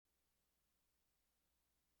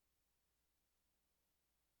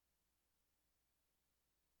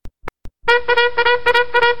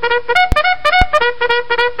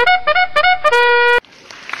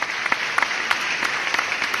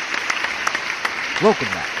Welcome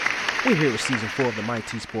back. We're here with Season 4 of the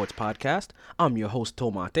MyT Sports Podcast. I'm your host,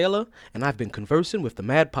 Tomar Taylor, and I've been conversing with the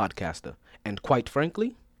Mad Podcaster. And quite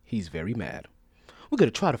frankly, he's very mad. We're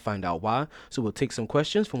going to try to find out why, so we'll take some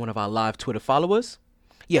questions from one of our live Twitter followers.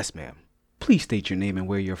 Yes, ma'am. Please state your name and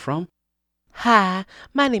where you're from. Hi,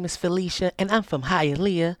 my name is Felicia, and I'm from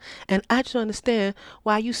Hialeah, and I just don't understand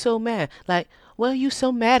why you so mad. Like, what are you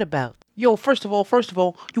so mad about? Yo, first of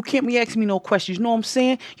all, you can't be asking me no questions. You know what I'm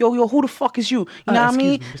saying? Yo, who the fuck is you? You know what I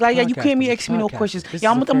mean? Like, yeah, you can't be asking me no questions.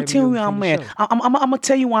 Yeah, I'm gonna tell you why I'm mad. I'm gonna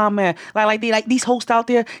tell you why I'm mad. Like these hosts out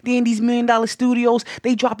there, they in these $1 million studios,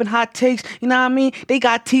 they dropping hot takes. You know what I mean? They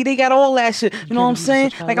got tea, they got all that shit. You know what I'm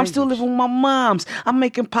saying? Like, I'm still living with my moms. I'm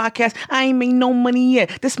making podcasts. I ain't made no money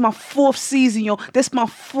yet. This is my 4th season, yo. This is my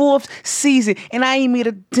 4th season, and I ain't made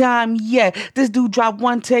a dime yet. This dude dropped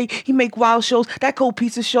one take. He make wild shows. That Cold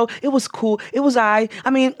Pizza show, it was cool. It was I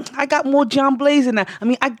mean, I got more John Blaze than that. I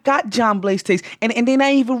mean, I got John Blaze takes, and they're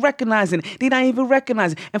not even recognizing it. They're not even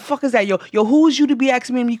recognizing it. And fuck is that, yo? Yo, who is you to be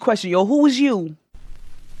asking me any question? Yo, who is you?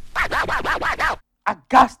 I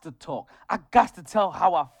got to talk. I got to tell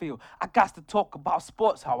how I feel. I got to talk about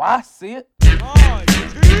sports how I see it.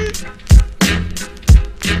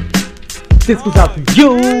 This goes out to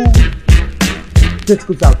you. This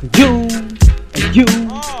goes out to you. And you.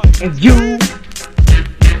 And you.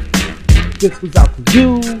 This goes out to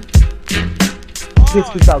you. This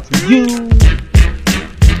goes out to you.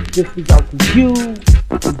 This goes out to you.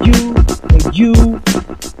 And you. And you.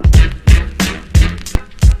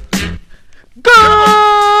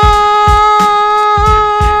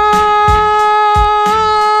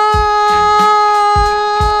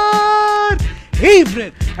 Good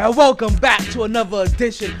evening, and welcome back to another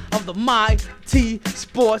edition of the MyT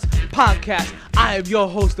Sports Podcast. I am your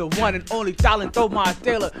host, the one and only Talent Tomar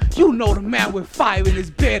Taylor. You know the man with fire in his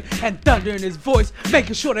beard and thunder in his voice,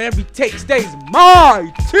 making sure that every take stays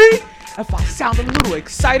MyT. If I sound a little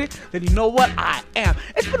excited, then you know what I am.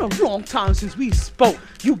 It's been a long time since we spoke.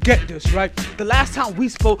 You get this, right? The last time we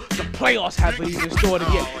spoke, the playoffs haven't even started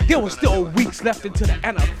yet. There were still weeks left into the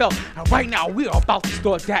NFL. And right now, we are about to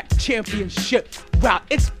start that championship. Wow,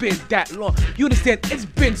 it's been that long. You understand? It's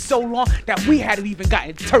been so long that we hadn't even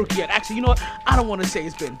gotten turkey yet. Actually, you know what? I don't want to say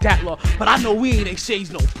it's been that long, but I know we ain't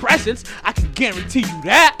exchanged no presents. I can guarantee you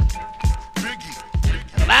that.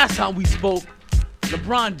 The last time we spoke,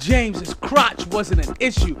 LeBron James's crotch wasn't an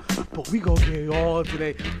issue, but we gonna get it all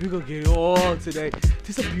today.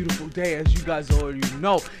 This is a beautiful day, as you guys already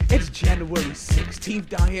know. It's January 16th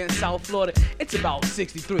down here in South Florida. It's about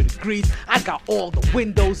 63 degrees. I got all the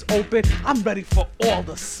windows open. I'm ready for all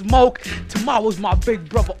the smoke. Tomorrow's my big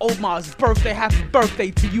brother Omar's birthday. Happy birthday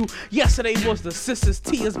to you. Yesterday was the sisters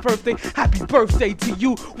Tia's birthday. Happy birthday to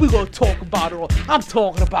you. We gonna talk about it all. I'm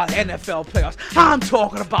talking about NFL playoffs. I'm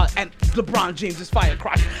talking about LeBron James's fire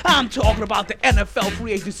crotch. I'm talking about the NFL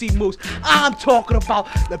free agency moves. I'm talking about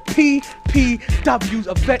the PPW's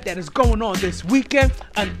event that is going on this weekend.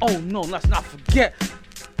 And oh no, let's not forget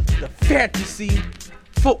the Fantasy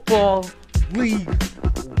Football League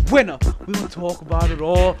winner. We're gonna talk about it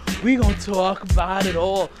all.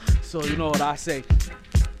 So you know what I say.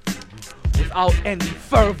 Without any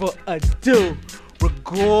further ado,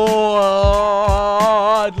 regardless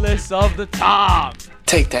of the time.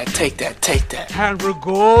 Take that. And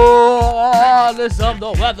regardless of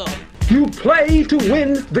the weather, You play to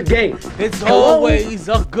win the game. it's always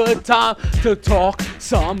a good time to talk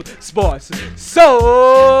some sports. So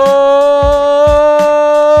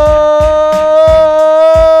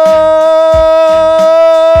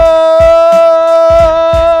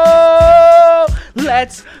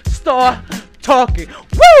let's start talking.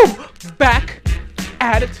 Woo! Back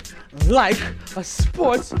at it like a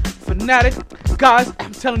sports fanatic. Guys,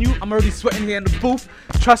 I'm telling you, I'm already sweating here in the booth.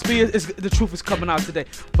 Trust me, the truth is coming out today.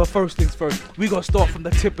 But first things first, we gonna start from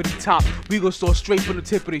the tippity top. We gonna start straight from the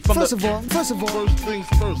tippity. First of all, first things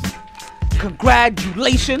first.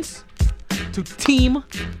 Congratulations to Team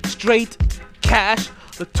Straight Cash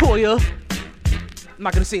LaToya. I'm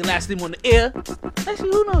not gonna say last name on the air.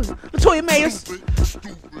 Actually, who knows? LaToya Mayers.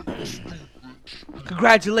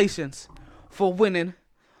 Congratulations for winning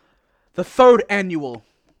the 3rd annual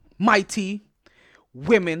MyT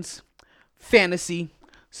Women's Fantasy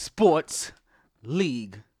Sports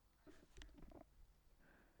League.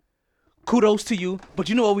 Kudos to you, but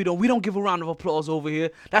you know what we don't? We don't give a round of applause over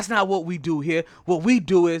here. That's not what we do here. What we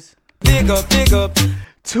do is big up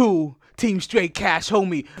to Team Straight Cash,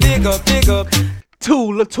 homie. Big up to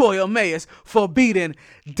LaToya Mayers for beating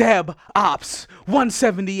Deb Ops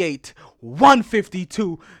 178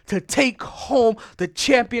 X122 to take home the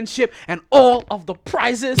championship and all of the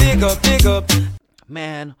prizes. Big up.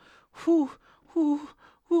 Man, hold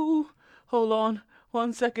on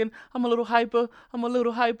 1 second. I'm a little hyper,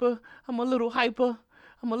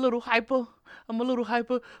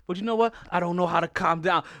 but you know what? I don't know how to calm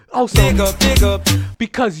down. Also, Big up.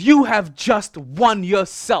 because you have just won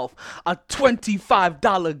yourself a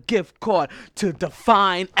 $25 gift card to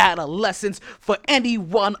Divine Adolescence for any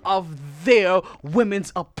one of their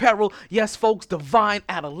women's apparel. Yes, folks, Divine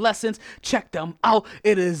Adolescence. Check them out.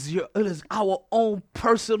 It is our own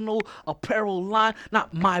personal apparel line,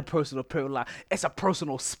 not my personal apparel line. It's a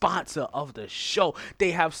personal sponsor of the show. They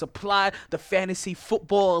have supplied the Fantasy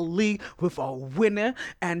Football League with a winner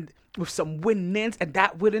and with some winnings, and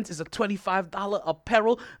that winnings is a $25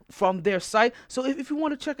 apparel from their site. So if you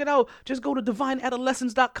want to check it out, just go to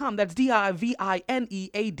divineadolescence.com. That's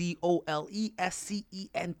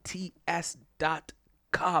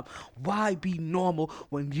divineadolescents.com. Why be normal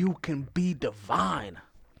when you can be divine?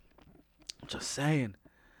 I'm just saying.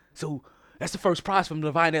 So that's the first prize from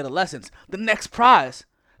Divine Adolescence. The next prize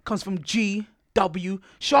comes from GW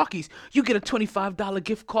Sharkies. You get a $25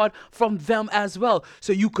 gift card from them as well.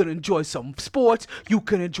 So you can enjoy some sports, you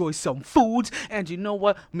can enjoy some foods, and you know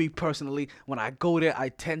what? Me personally, when I go there, I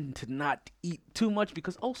tend to not eat too much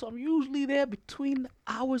because also I'm usually there between the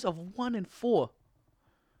hours of 1 and 4.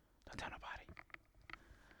 Don't tell nobody.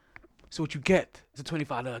 So what you get is a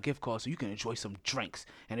 $25 gift card so you can enjoy some drinks.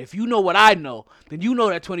 And if you know what I know, then you know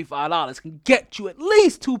that $25 can get you at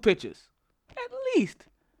least 2 pictures. At least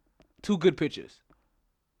 2 good pictures.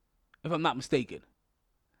 If I'm not mistaken.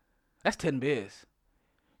 That's 10 beers.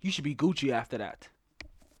 You should be Gucci after that.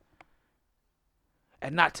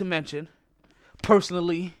 And not to mention,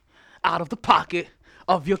 personally, out of the pocket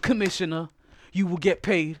of your commissioner, you will get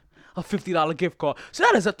paid a $50 gift card. So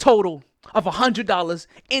that is a total of $100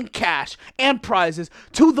 in cash and prizes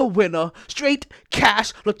to the winner. Straight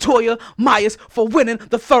cash, Latoya Myers, for winning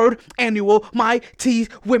the 3rd annual MyT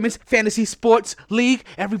Women's Fantasy Sports League.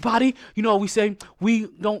 Everybody, you know what we say? We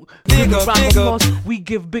don't give a round of applause. We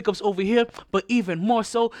give big ups over here, but even more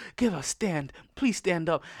so, give a stand. Please stand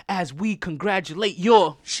up as we congratulate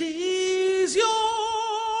your... She's your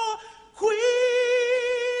queen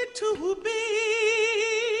to be,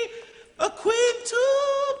 a queen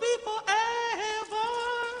to be forever,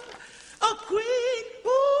 a queen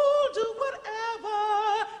who'll do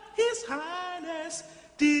whatever His Highness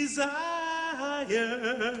desires.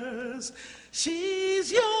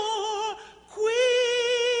 She's your queen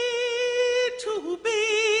to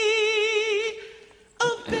be, a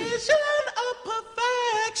vision of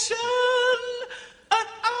perfection, an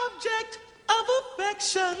object of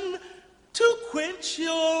affection, to quench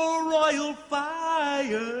your royal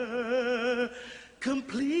fire,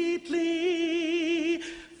 completely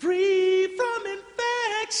free from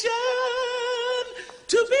infection,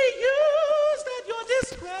 to be used at your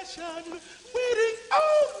discretion, waiting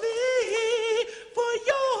only for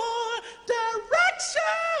your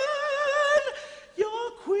direction,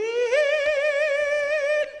 your queen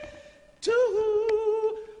to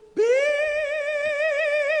be.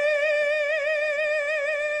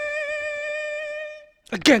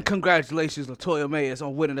 Again, congratulations, Latoya Myers,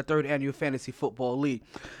 on winning the 3rd annual Fantasy Football League.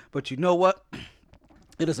 But you know what?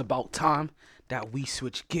 It is about time that we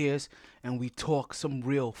switch gears and we talk some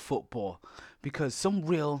real football. Because some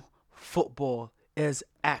real football is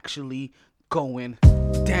actually going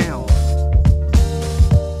down.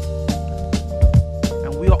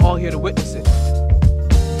 And we are all here to witness it.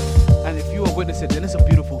 And if you are witnessing it, then it's a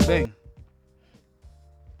beautiful thing.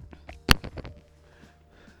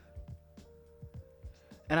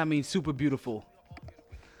 And I mean super beautiful.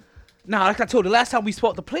 Now, like I told you, last time we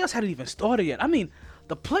spoke, the playoffs hadn't even started yet. I mean,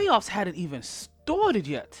 the playoffs hadn't even started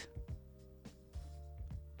yet.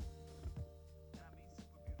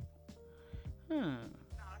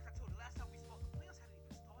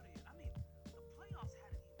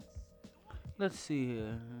 Let's see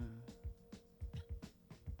here.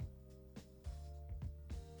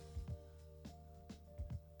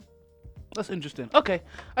 That's interesting. Okay,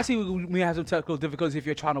 I see we have some technical difficulties if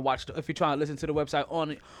you're trying to if you're trying to listen to the website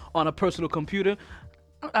on a personal computer.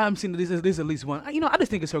 I'm seeing this at least one. You know, I just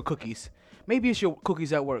think it's her cookies. Maybe it's your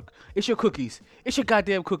cookies at work. It's your cookies. It's your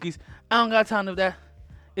goddamn cookies. I don't got time for that.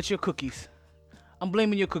 It's your cookies. I'm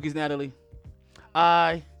blaming your cookies, Natalie.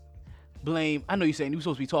 I know you're saying you're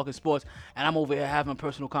supposed to be talking sports, and I'm over here having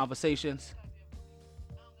personal conversations.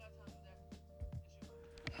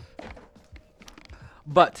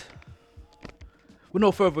 But with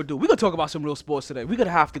no further ado, we're gonna talk about some real sports today. We're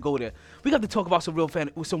gonna have to go there. We got to talk about some real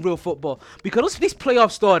football because these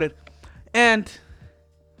playoffs started, And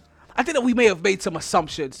I think that we may have made some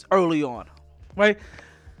assumptions early on, right?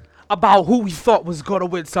 About who we thought was going to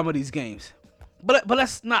win some of these games. But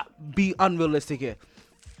let's not be unrealistic here.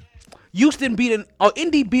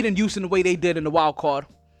 Indy beating Houston the way they did in the wild card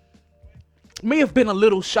may have been a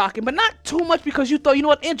little shocking, but not too much, because you thought, you know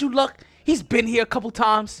what, Andrew Luck, he's been here a couple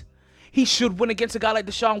times. He should win against a guy like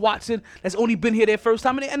Deshaun Watson that's only been here their first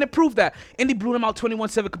time, and it proved that. Indy blew them out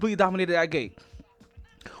 21-7, completely dominated that game.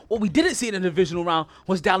 What we didn't see in the divisional round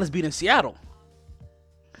was Dallas beating Seattle.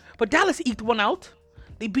 But Dallas eked one out.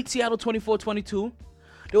 They beat Seattle 24-22.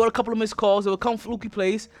 There were a couple of missed calls. There were a couple fluky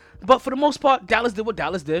plays. But for the most part, Dallas did what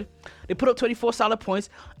Dallas did. They put up 24 solid points,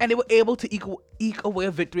 and they were able to eke away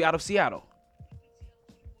a victory out of Seattle.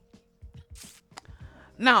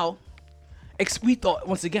 Now, we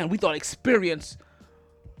thought experience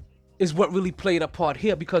is what really played a part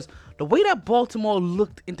here, because the way that Baltimore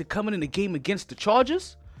looked into coming in the game against the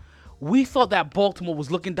Chargers, we thought that Baltimore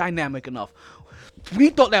was looking dynamic enough. We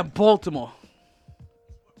thought that Baltimore...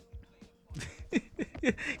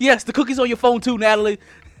 Yes, the cookie's on your phone too, Natalie.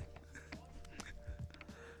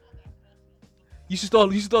 You should start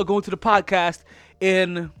going to the podcast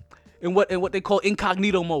in what they call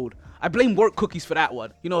incognito mode. I blame work cookies for that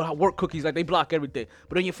one. You know how work cookies, like, they block everything.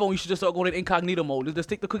 But on your phone, you should just start going in incognito mode. Just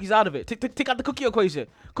take the cookies out of it. Take out the cookie equation.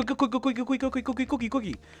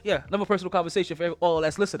 Cookie. Yeah, another personal conversation for all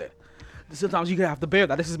that's listening. Sometimes you have to bear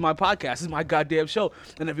that. This is my podcast. This is my goddamn show.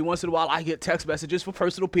 And every once in a while, I get text messages from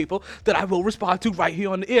personal people that I will respond to right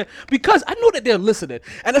here on the air, because I know that they're listening.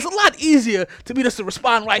 And it's a lot easier to me just to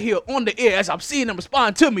respond right here on the air as I'm seeing them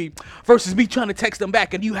respond to me, versus me trying to text them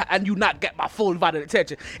back and you not get my full invited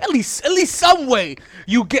attention. At least some way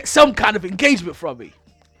you get some kind of engagement from me.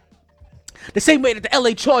 The same way that the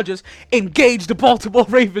LA Chargers engaged the Baltimore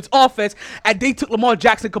Ravens offense, and they took Lamar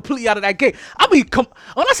Jackson completely out of that game. I mean,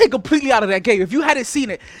 when I say completely out of that game, if you hadn't seen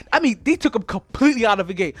it, I mean, they took him completely out of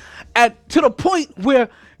the game. And to the point where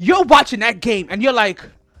you're watching that game and you're like,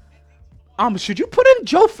 should you put in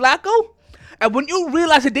Joe Flacco? And when you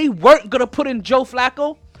realize that they weren't going to put in Joe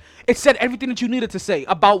Flacco, it said everything that you needed to say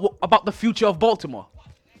about the future of Baltimore.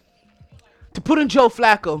 To put in Joe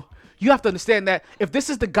Flacco, you have to understand that if this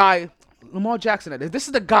is the guy... Lamar Jackson, if this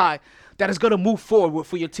is the guy that is going to move forward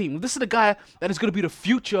for your team, if this is the guy that is going to be the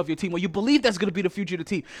future of your team, or you believe that's going to be the future of the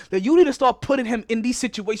team, then you need to start putting him in these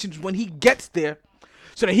situations when he gets there,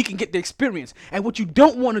 so that he can get the experience. And what you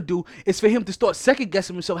don't want to do is for him to start second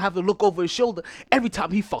guessing himself, have to look over his shoulder every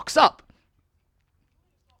time he fucks up.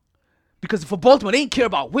 Because for Baltimore, they didn't care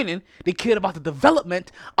about winning. They cared about the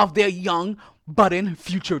development of their young, budding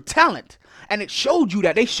future talent. And it showed you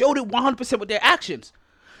that. They showed it 100% with their actions.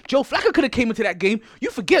 Joe Flacco could have came into that game. You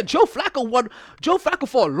forget, Joe Flacco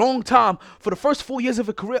for a long time, for the first 4 years of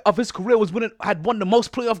his career, had won the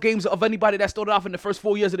most playoff games of anybody that started off in the first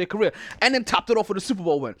 4 years of their career, and then topped it off with a Super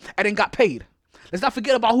Bowl win, and then got paid. Let's not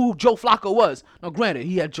forget about who Joe Flacco was. Now, granted,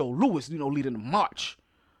 he had Joe Louis, leading the march,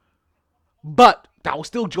 but that was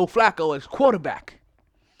still Joe Flacco as quarterback.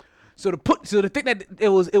 So to think that it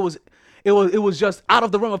was just out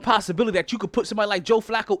of the realm of possibility that you could put somebody like Joe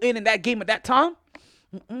Flacco in that game at that time.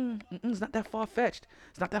 It's not that far-fetched.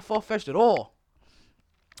 It's not that far-fetched at all.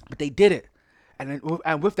 But they did it. And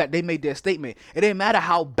with that, they made their statement. It didn't matter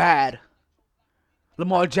how bad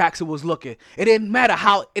Lamar Jackson was looking. It didn't matter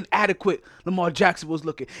how inadequate Lamar Jackson was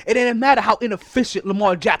looking. It didn't matter how inefficient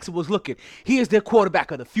Lamar Jackson was looking. He is their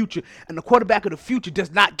quarterback of the future. And the quarterback of the future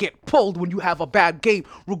does not get pulled when you have a bad game,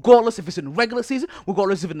 regardless if it's in the regular season,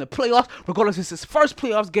 regardless if it's in the playoffs, regardless if it's his first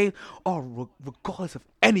playoffs game, or regardless of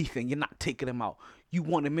anything. You're not taking him out. You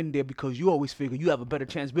want him in there because you always figure you have a better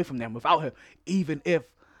chance with him than without him, even if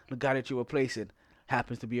the guy that you're replacing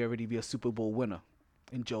happens to already be a Super Bowl winner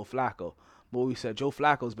in Joe Flacco. But we said Joe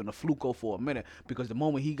Flacco's been a fluko for a minute, because the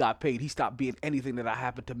moment he got paid, he stopped being anything that I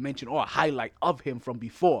happened to mention or highlight of him from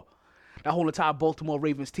before. That whole entire Baltimore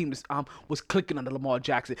Ravens team was clicking under Lamar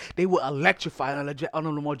Jackson. They were electrified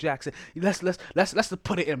under Lamar Jackson. Let's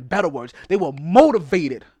put it in better words. They were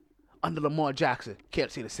motivated under Lamar Jackson. Can't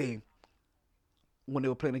say the same when they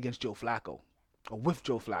were playing against Joe Flacco or with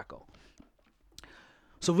Joe Flacco.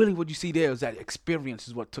 So really what you see there is that experience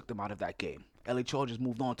is what took them out of that game. LA Chargers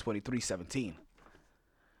moved on 23-17.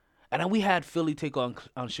 And then we had Philly take on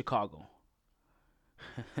Chicago.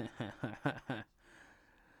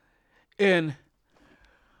 And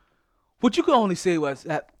what you can only say was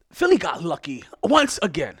that Philly got lucky once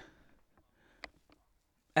again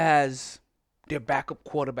as their backup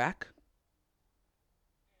quarterback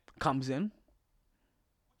comes in,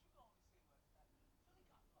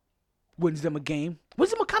 wins them a game,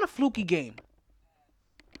 wins them a kind of fluky game,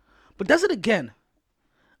 but does it again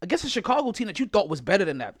against a Chicago team that you thought was better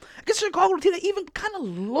than that. Against a Chicago team that even kind of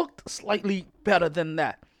looked slightly better than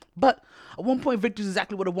that. But a 1-point victory is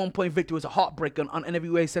exactly what a 1-point victory is, a heartbreaker in every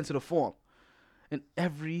way, sense of the form. In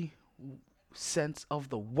every sense of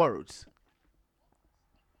the words.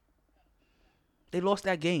 They lost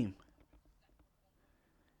that game.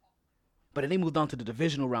 But then they moved on to the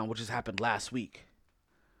divisional round, which has happened last week.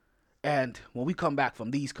 And when we come back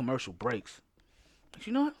from these commercial breaks,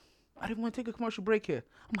 you know what? I didn't want to take a commercial break here.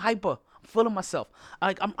 I'm hyper. I'm feeling myself.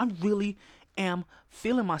 I really am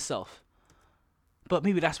feeling myself. But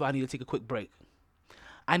maybe that's why I need to take a quick break.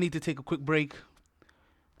 I need to take a quick break,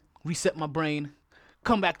 reset my brain,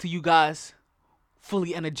 come back to you guys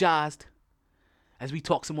fully energized as we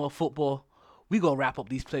talk some more football. We gonna wrap up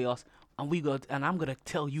these playoffs, and I'm gonna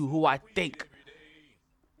tell you who I think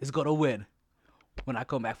is gonna win when I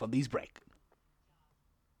come back from these breaks.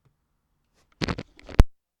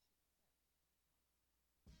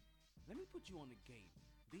 Let me put you on the game.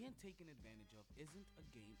 Being taken advantage of isn't a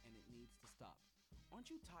game, and it needs to stop. Aren't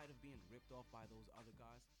you tired of being ripped off by those other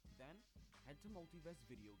guys? Then head to Multiverse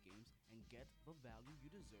Video Games and get the value you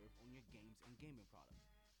deserve on your games and gaming products.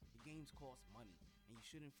 The games cost money, and you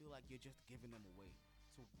shouldn't feel like you're just giving them away.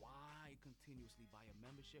 So why continuously buy a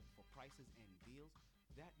membership for prices and deals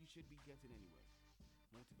that you should be getting anyway?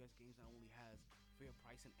 Multiverse Games not only has fair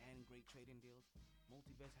pricing and great trading deals,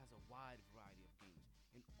 Multiverse has a wide variety of games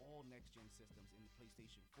in all next-gen systems in the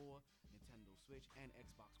PlayStation 4, Nintendo Switch, and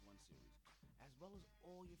Xbox One series, as well as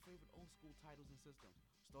all your favorite old-school titles and systems,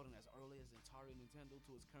 starting as early as Atari Nintendo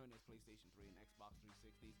to as current as PlayStation 3 and Xbox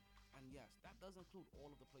 360. And yes, that does include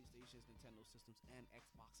all of the PlayStations, Nintendo systems, and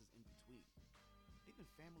Xboxes in between. They've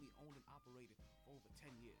been family-owned and operated for over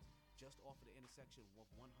 10 years, just off of the intersection of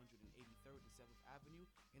 183rd and 7th Avenue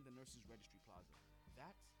in the Nurses Registry Plaza.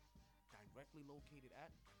 That's directly located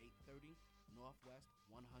at 830 Northwest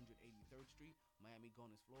 183rd Street, Miami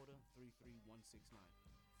Gardens, Florida 33169.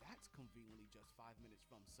 That's conveniently just 5 minutes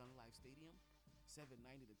from Sun Life Stadium,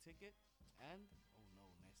 $7.90 the ticket, and, oh no,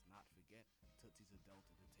 let's not forget Tootsie's Adult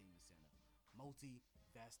Entertainment Center.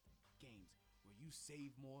 Multi-Vest Games, where you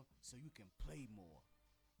save more so you can play more.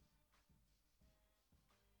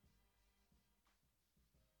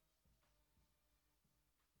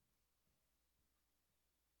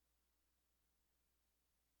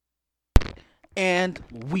 And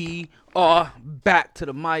we are back to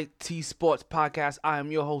the MyT Sports Podcast. I am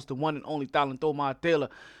your host, the one and only Thomar Taylor.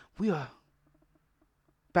 We are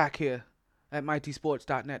back here at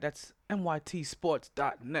mytsports.net. That's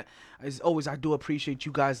mytsports.net. As always, I do appreciate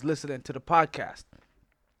you guys listening to the podcast.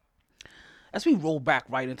 As we roll back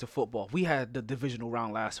right into football, we had the divisional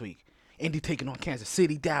round last week. Indy taking on Kansas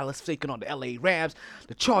City, Dallas taking on the LA Rams,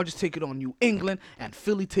 the Chargers taking on New England, and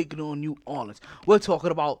Philly taking on New Orleans. We're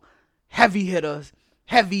talking about heavy hitters,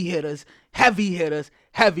 heavy hitters, heavy hitters,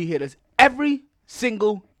 heavy hitters. Every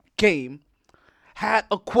single game had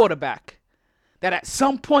a quarterback that at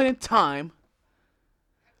some point in time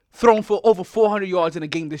thrown for over 400 yards in a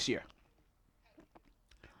game this year.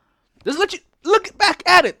 Just let you look back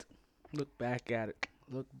at it. Look back at it.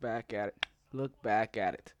 Look back at it. Look back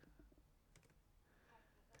at it.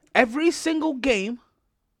 Every single game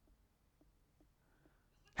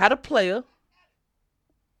had a player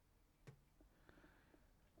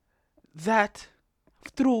that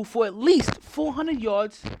threw for at least 400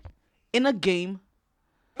 yards in a game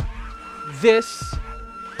this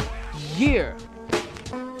year.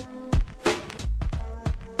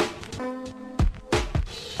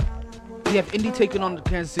 We have Indy taking on the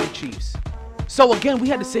Kansas City Chiefs. So again, we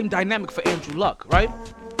had the same dynamic for Andrew Luck, right?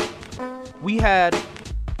 We had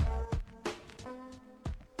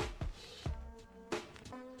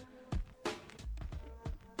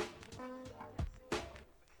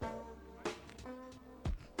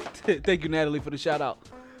thank you, Natalie, for the shout out.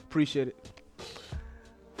 Appreciate it.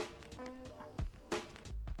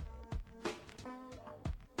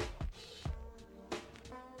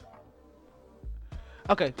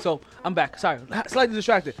 Okay, so I'm back. Sorry, slightly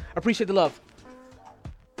distracted. I appreciate the love.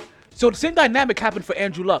 So the same dynamic happened for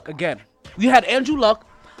Andrew Luck again. We had Andrew Luck,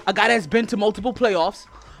 a guy that's been to multiple playoffs,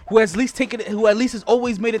 who at least has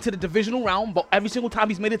always made it to the divisional round, but every single time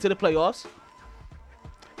he's made it to the playoffs.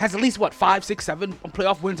 Has at least 5, 6, 7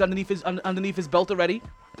 playoff wins underneath his belt already.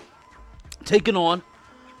 Taking on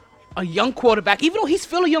a young quarterback, even though he's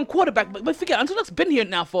still a young quarterback, but forget, Andrew Luck's been here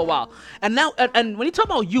now for a while. And now, and when you talk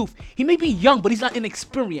about youth, he may be young, but he's not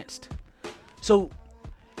inexperienced. So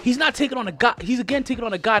he's not taking on a guy. He's again taking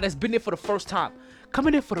on a guy that's been there for the first time,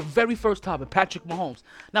 coming in for the very first time, and Patrick Mahomes.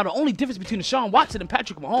 Now the only difference between Deshaun Watson and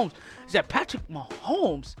Patrick Mahomes is that Patrick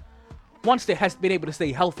Mahomes, once they has been able to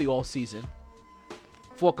stay healthy all season,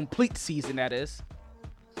 for a complete season, that is.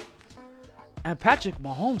 And Patrick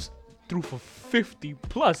Mahomes threw for 50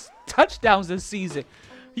 plus touchdowns this season.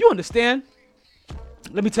 You understand?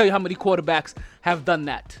 Let me tell you how many quarterbacks have done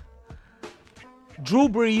that. Drew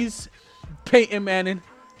Brees, Peyton Manning,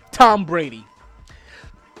 Tom Brady.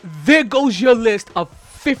 There goes your list of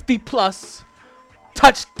 50 plus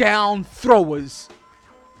touchdown throwers.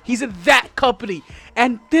 He's in that company,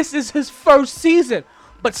 and this is his first season.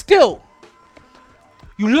 But still,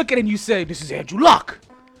 you look at it and you say, this is Andrew Luck.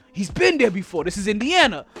 He's been there before. This is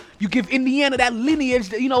Indiana. You give Indiana that lineage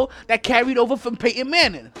that, that carried over from Peyton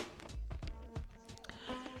Manning.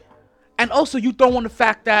 And also, you throw on the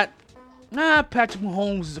fact that, Patrick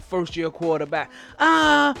Mahomes is a first-year quarterback.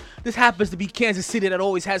 This happens to be Kansas City that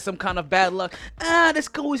always has some kind of bad luck. This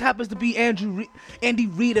always happens to be Andy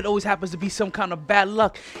Reid that always happens to be some kind of bad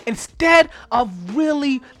luck. Instead of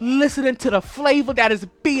really listening to the flavor that is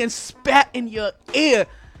being spat in your ear,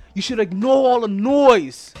 you should ignore all the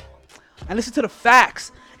noise and listen to the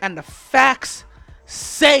facts. And the facts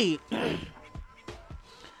say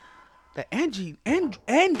that Andy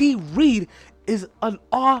Reid is an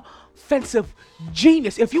offensive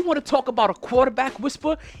genius. If you want to talk about a quarterback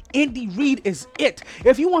whisperer, Andy Reid is it.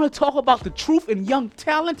 If you want to talk about the truth in young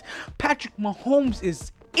talent, Patrick Mahomes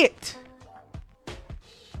is it.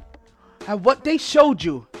 And what they showed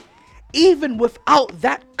you, even without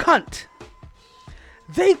that cunt,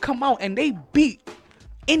 they come out and they beat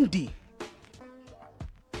Indy.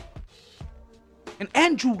 And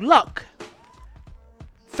Andrew Luck,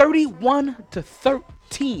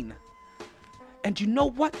 31-13. And you know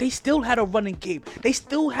what? They still had a running game. They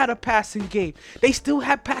still had a passing game. They still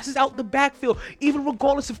had passes out the backfield, even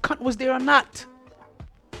regardless if Cunt was there or not.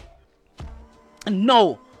 And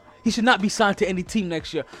no, he should not be signed to any team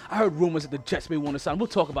next year. I heard rumors that the Jets may want to sign. We'll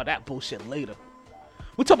talk about that bullshit later.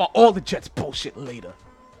 We'll talk about all the Jets bullshit later.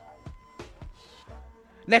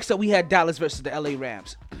 Next up, we had Dallas versus the LA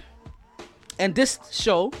Rams. And this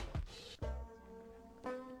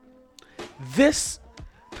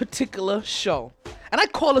particular show, and I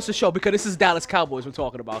call this a show because this is Dallas Cowboys we're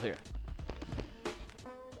talking about here,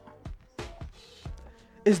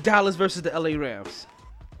 is Dallas versus the LA Rams.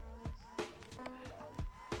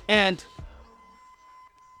 And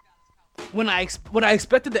what I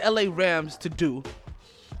expected the LA Rams to do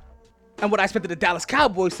and what I expected the Dallas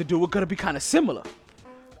Cowboys to do were going to be kind of similar.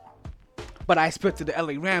 But I expected the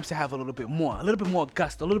LA Rams to have a little bit more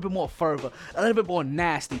gusto, a little bit more fervor, a little bit more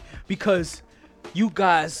nasty, because you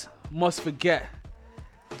guys must forget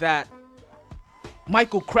that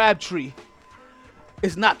Michael Crabtree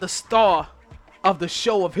is not the star of the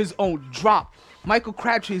show of his own drop. Michael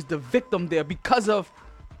Crabtree is the victim there because of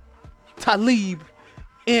Talib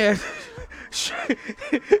and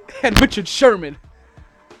Richard Sherman.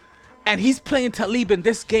 And he's playing Talib in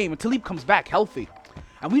this game, and Talib comes back healthy.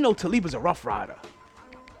 And we know Talib is a rough rider.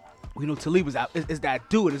 We know Talib is that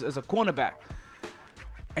dude, is a cornerback.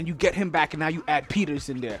 And you get him back, and now you add Peters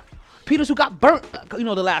in there. Peters, who got burnt,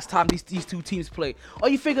 the last time these two teams played. Or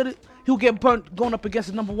you figured he'll get burnt going up against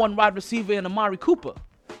the number one wide receiver in Amari Cooper.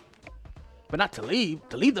 But not Talib.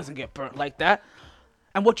 Talib doesn't get burnt like that.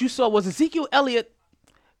 And what you saw was Ezekiel Elliott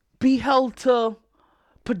be held to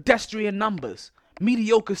pedestrian numbers,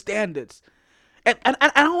 mediocre standards. And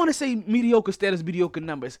I don't want to say mediocre standards, mediocre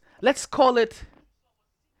numbers. Let's call it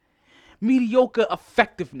mediocre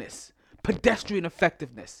effectiveness, pedestrian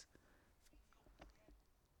effectiveness.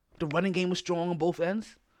 The running game was strong on both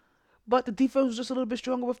ends, but the defense was just a little bit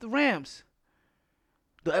stronger with the Rams.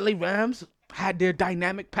 The LA Rams had their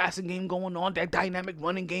dynamic passing game going on, their dynamic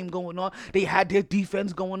running game going on. They had their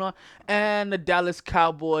defense going on, and the Dallas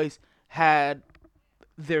Cowboys had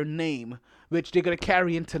their name, which they're going to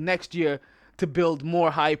carry into next year to build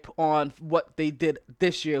more hype on what they did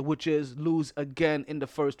this year, which is lose again in the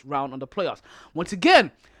first round of the playoffs. Once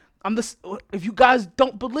again, if you guys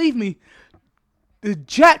don't believe me, the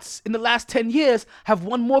Jets in the last 10 years have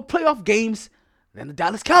won more playoff games than the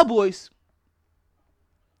Dallas Cowboys.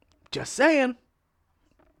 Just saying.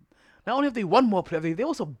 Not only have they won more playoff games, they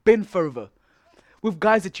also been further with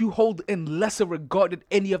guys that you hold in lesser regard than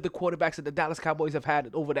any of the quarterbacks that the Dallas Cowboys have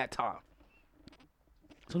had over that time.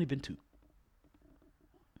 It's only been 2.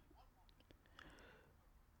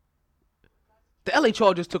 The LA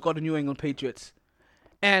Chargers took on the New England Patriots.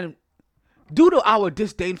 And due to our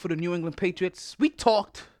disdain for the New England Patriots, we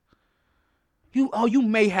talked. You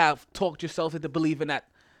may have talked yourself into believing that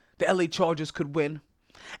the LA Chargers could win.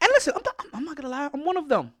 And listen, I'm not gonna lie. I'm one of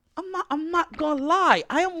them. I'm not gonna lie.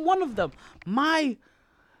 I am one of them. My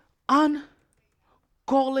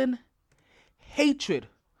ungalling hatred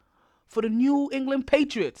for the New England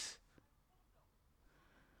Patriots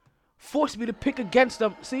forced me to pick against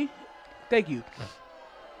them. See? Thank you.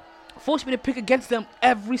 Forced me to pick against them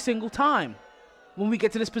every single time when we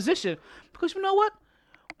get to this position. Because you know what?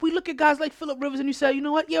 We look at guys like Phillip Rivers and you say, you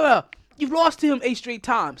know what? Yeah, you've lost to him 8 straight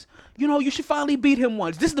times. You know, you should finally beat him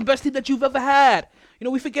once. This is the best team that you've ever had. You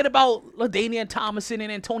know, we forget about LaDainian Thomason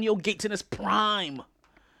and Antonio Gates in his prime.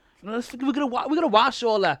 You know, we're gonna watch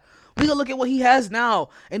all that. We're gonna look at what he has now,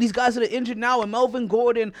 and these guys that are injured now, and Melvin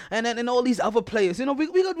Gordon, and all these other players. You know, we're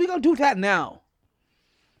gonna do that now.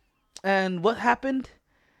 And what happened?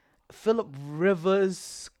 Phillip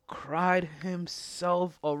Rivers cried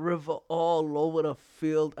himself a river all over the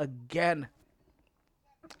field again.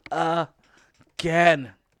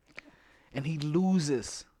 Again. And he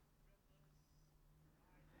loses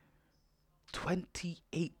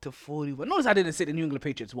 28-41. Notice I didn't say the New England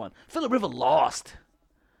Patriots won. Phillip Rivers lost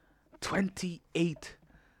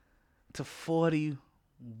 28-41.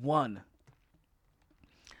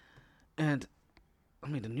 And I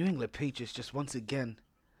mean, the New England Patriots just once again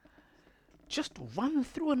just run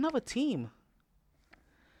through another team.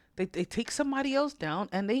 They take somebody else down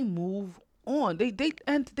and they move on. They do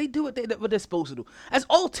what they're supposed to do. As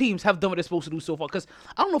all teams have done what they're supposed to do so far. Because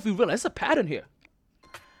I don't know if you realize, it's a pattern here.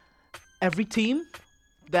 Every team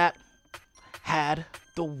that had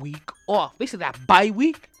the week off, basically that bye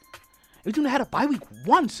week, every team that had a bye week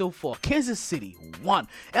won so far. Kansas City won.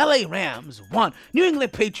 LA Rams won. New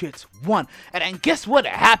England Patriots won. And then guess what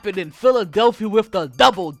happened in Philadelphia with the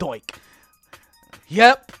double doink?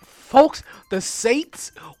 Yep, folks, the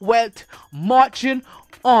Saints went marching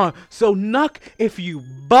on. So knuck if you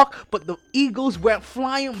buck, but the Eagles went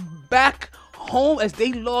flying back home as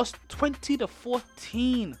they lost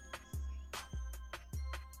 20-14.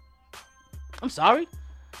 I'm sorry.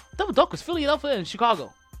 Double doink was Philadelphia and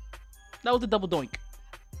Chicago. That was the double doink.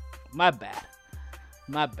 My bad.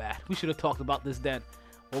 We should have talked about this then.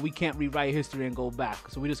 Well, we can't rewrite history and go back,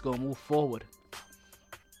 so we're just going to move forward.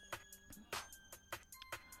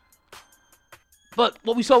 But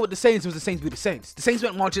what we saw with the Saints was the Saints be the Saints. The Saints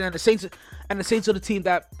went marching, and the Saints are the team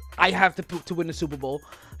that I have to win the Super Bowl.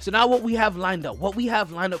 So now what we have lined up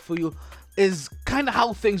for you is kind of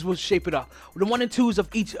how things will shape it up. The 1 and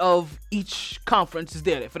 2s of each conference is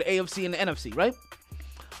there for the AFC and the NFC, right?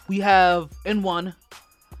 We have in one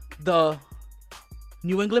the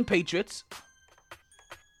New England Patriots.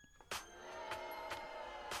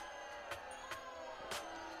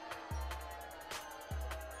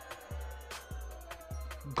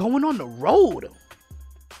 Going on the road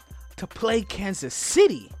to play Kansas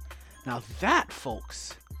City. Now that,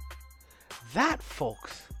 folks,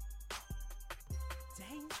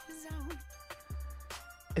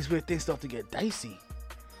 is where things start to get dicey.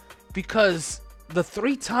 Because the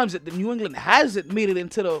 3 times that the New England hasn't made it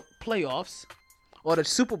into the playoffs or the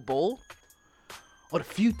Super Bowl, or the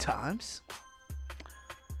few times,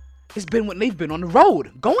 it's been when they've been on the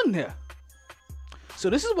road, going there. So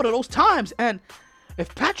this is one of those times, and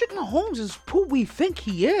if Patrick Mahomes is who we think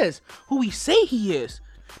he is, who we say he is,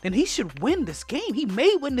 then he should win this game. He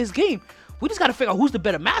may win this game. We just got to figure out who's the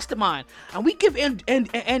better mastermind. And we give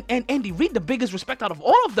Andy Reid the biggest respect out of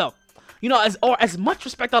all of them. You know, as much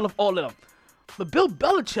respect out of all of them. But Bill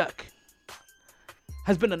Belichick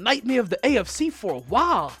has been a nightmare of the AFC for a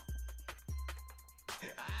while.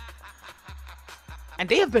 And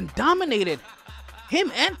they have been dominated.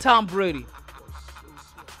 Him and Tom Brady.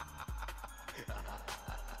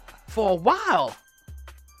 For a while.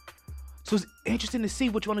 So it's interesting to see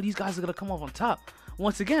which one of these guys are going to come off on top.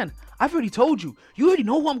 Once again, I've already told you. You already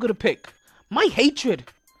know who I'm going to pick. My hatred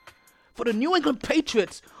for the New England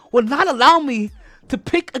Patriots will not allow me to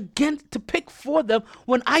pick for them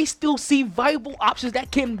when I still see viable options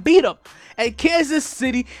that can beat them. And Kansas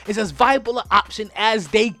City is as viable an option as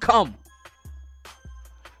they come.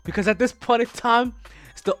 Because at this point in time,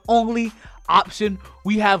 it's the only option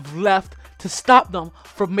we have left to stop them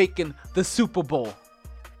from making the Super Bowl.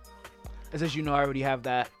 As you know, I already have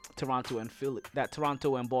that Toronto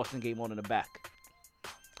and Boston game on in the back.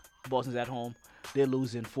 Boston's at home. They're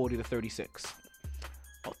losing 40-36.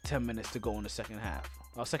 About 10 minutes to go in the second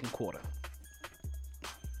quarter.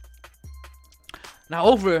 Now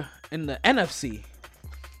over in the NFC,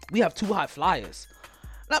 we have 2 high flyers.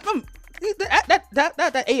 Now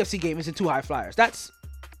that AFC game isn't 2 high flyers. That's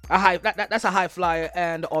a high flyer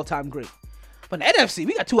and all-time great. But in the NFC,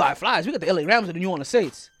 we got 2 high flyers. We got the LA Rams and the New Orleans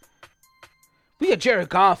Saints. We got Jared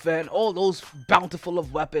Goff and all those bountiful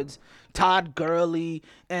of weapons, Todd Gurley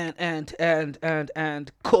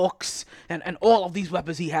and Cooks and all of these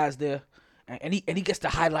weapons he has there, and he gets to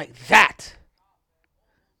highlight that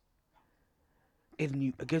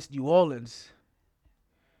against New Orleans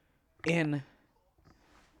in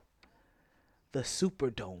the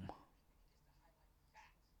Superdome.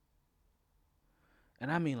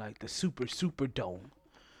 And I mean like the Superdome.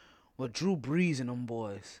 With Drew Brees and them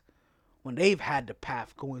boys. When they've had the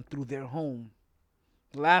path going through their home.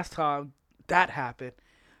 The last time that happened,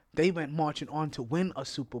 they went marching on to win a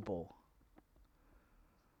Super Bowl.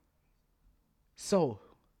 So,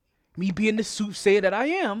 me being the soothsayer that I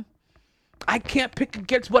am, I can't pick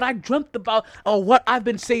against what I dreamt about or what I've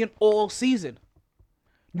been saying all season.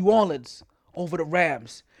 New Orleans over the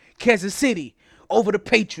Rams. Kansas City over the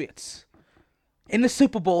Patriots. In the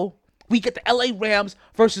Super Bowl, we get the LA Rams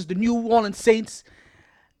versus the New Orleans Saints.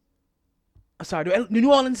 The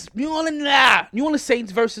New Orleans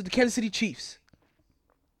Saints versus the Kansas City Chiefs.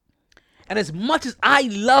 And as much as I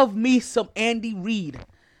love me some Andy Reid,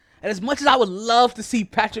 and as much as I would love to see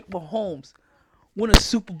Patrick Mahomes win a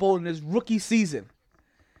Super Bowl in his rookie season,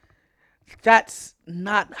 that's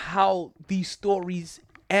not how these stories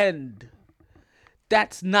end.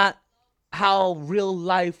 That's not how real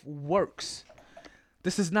life works.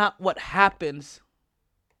 This is not what happens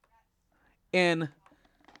in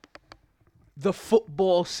the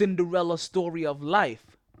football Cinderella story of life.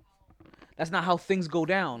 That's not how things go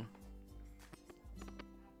down.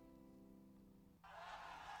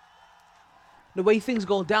 The way things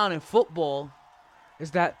go down in football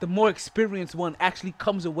is that the more experienced one actually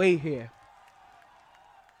comes away here.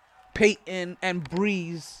 Peyton and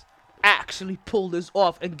Breeze actually pull this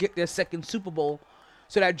off and get their second Super Bowl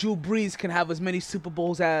so that Drew Brees can have as many Super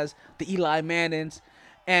Bowls as the Eli Mannings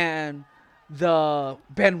and the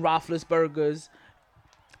Ben Roethlisbergers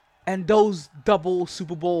and those double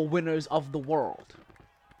Super Bowl winners of the world.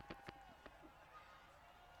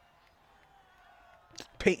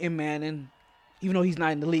 Peyton Manning, even though he's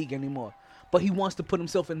not in the league anymore, but he wants to put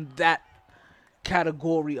himself in that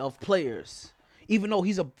category of players. Even though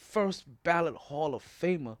he's a first ballot Hall of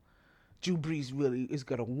Famer, Drew Brees really is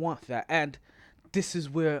going to want that. And this is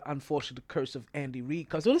where, unfortunately, the curse of Andy Reid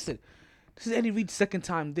comes. So listen, this is Andy Reid's second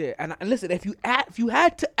time there. And listen, if you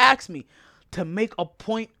had to ask me to make a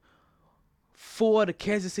point for the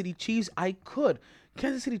Kansas City Chiefs, I could.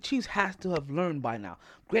 Kansas City Chiefs has to have learned by now.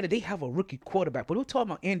 Granted, they have a rookie quarterback, but we're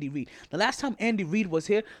talking about Andy Reid. The last time Andy Reid was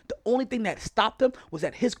here, the only thing that stopped him was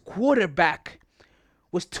that his quarterback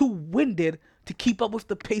was too winded to keep up with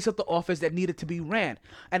the pace of the offense that needed to be ran.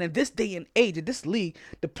 And in this day and age, in this league,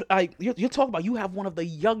 you're talking about you have one of the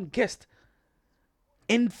youngest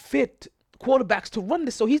and fit quarterbacks to run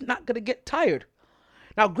this, so he's not going to get tired.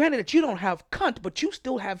 Now, granted that you don't have Cunt, but you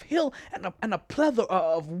still have Hill and a plethora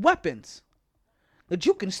of weapons that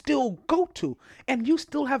you can still go to. And you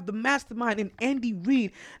still have the mastermind in Andy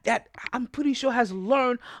Reid that I'm pretty sure has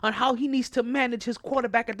learned on how he needs to manage his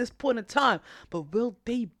quarterback at this point in time. But will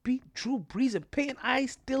they beat Drew Brees and Peyton? I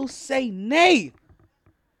still say nay.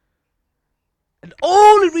 And the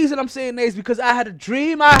only reason I'm saying nay is because I had a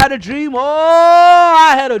dream. I had a dream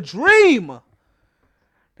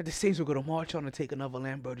that the Saints were going to march on and take another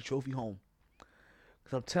Lamberti trophy home.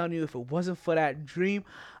 Because I'm telling you, if it wasn't for that dream,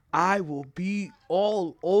 I will be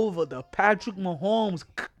all over the Patrick Mahomes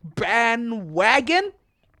bandwagon.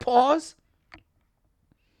 Pause.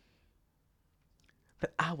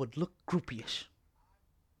 That I would look groupie-ish.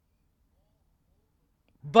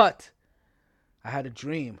 But I had a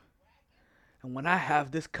dream. And when I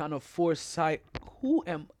have this kind of foresight, who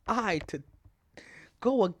am I to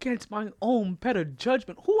go against my own better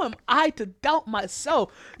judgment? Who am I to doubt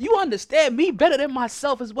myself? You understand, me better than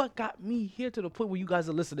myself is what got me here to the point where you guys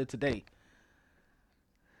are listening today.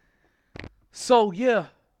 So yeah,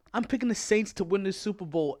 I'm picking the Saints to win this Super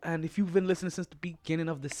Bowl. And if you've been listening since the beginning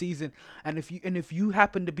of the season, and if you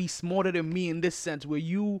happen to be smarter than me in this sense, where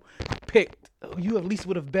you at least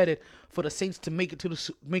would have betted for the Saints to make it to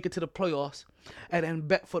the playoffs, and then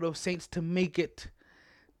bet for the Saints to make it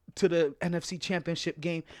to the NFC Championship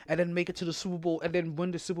game, and then make it to the Super Bowl, and then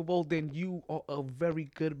win the Super Bowl, then you are a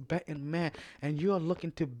very good betting man, and you're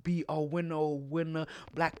looking to be a winner.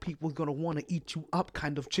 Black people's gonna want to eat you up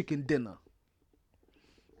kind of chicken dinner.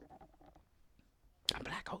 I'm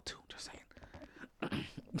black out too, just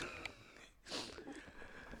saying.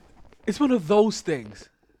 It's one of those things.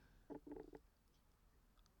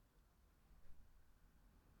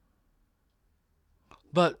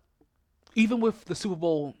 But even with the Super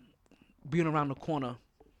Bowl being around the corner,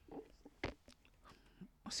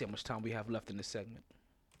 let's see how much time we have left in this segment.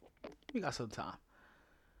 We got some time.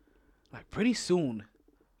 Like, pretty soon,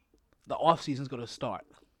 the offseason's going to start.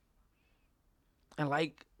 And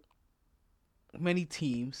like many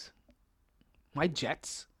teams, my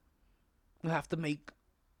Jets will have to make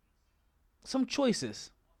some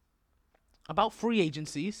choices about free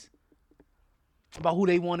agencies, about who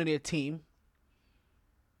they want in their team,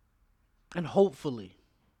 And hopefully,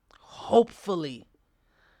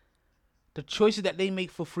 the choices that they make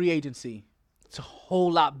for free agency, it's a whole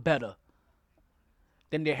lot better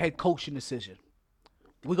than their head coaching decision.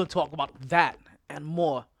 We're going to talk about that and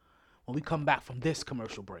more when we come back from this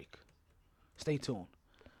commercial break. Stay tuned.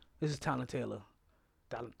 This is Talent Taylor,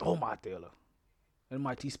 Taylor, and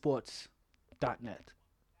MyTSports.net.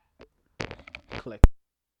 Click.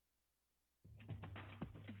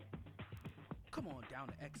 Come on down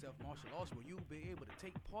to XF Martial Arts, where you'll be able to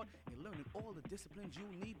take part in learning all the disciplines you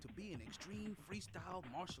need to be an extreme freestyle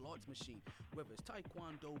martial arts machine. Whether it's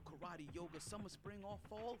taekwondo, karate, yoga, summer, spring, or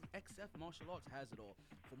fall, XF Martial Arts has it all.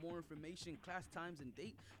 For more information, class times, and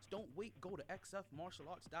dates, don't wait. Go to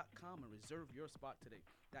xfmartialarts.com and reserve your spot today.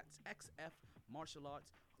 That's XF Martial Arts,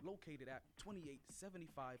 located at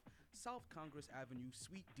 2875 South Congress Avenue,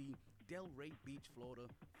 Suite D, Delray Beach, Florida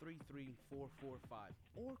 33445,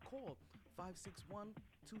 or call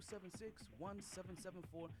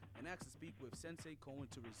 561-276-1774 and ask to speak with Sensei Cohen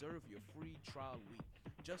to reserve your free trial week.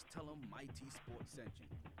 Just tell him MyT Sports sent you.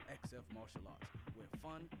 XF Martial Arts, where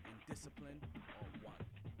fun and discipline are one.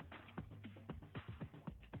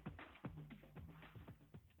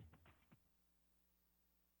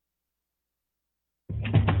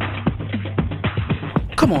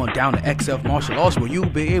 Come on down to XF Martial Arts, where you'll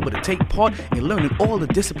be able to take part in learning all the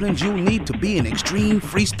disciplines you need to be an extreme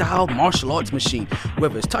freestyle martial arts machine.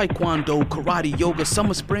 Whether it's taekwondo, karate, yoga,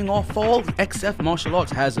 summer, spring, or fall, XF Martial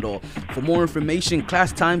Arts has it all. For more information,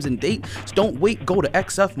 class times, and dates, don't wait. Go to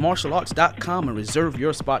xfmartialarts.com and reserve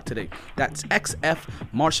your spot today. That's XF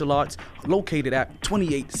Martial Arts, located at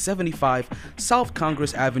 2875 South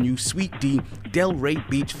Congress Avenue, Suite D, Delray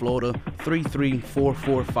Beach, Florida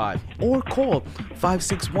 33445, or call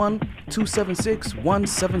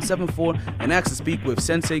 561-276-1774 and ask to speak with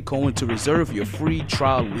Sensei Cohen to reserve your free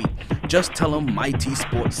trial week. Just tell him MyT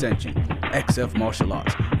Sports sent you. XF Martial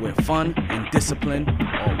Arts, where fun and discipline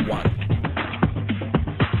are one.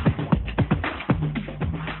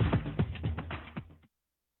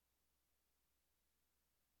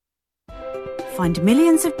 Find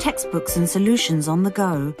millions of textbooks and solutions on the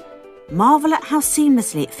go. Marvel at how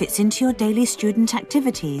seamlessly it fits into your daily student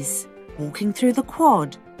activities. Walking through the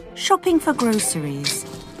quad, shopping for groceries,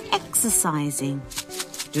 exercising,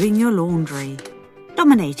 doing your laundry,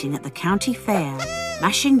 dominating at the county fair,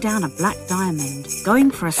 mashing down a black diamond,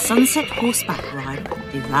 going for a sunset horseback ride,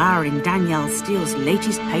 devouring Danielle Steele's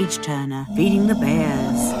latest page-turner, feeding the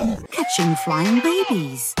bears, catching flying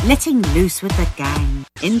babies, letting loose with the gang,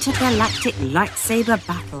 intergalactic lightsaber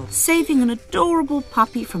battle, saving an adorable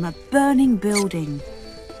puppy from a burning building,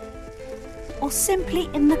 or simply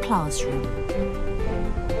in the classroom.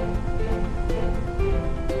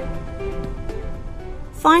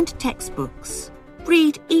 Find textbooks,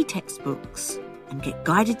 read e-textbooks, and get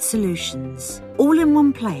guided solutions all in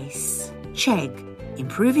one place. Chegg,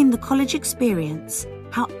 improving the college experience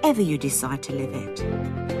however you decide to live it.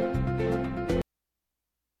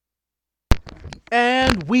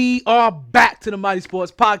 And we are back to the MyT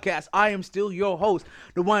Sports Podcast. I am still your host,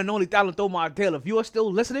 the one and only Talent Taylor. If you are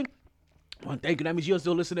still listening, well, thank you. That means you're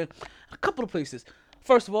still listening. A couple of places.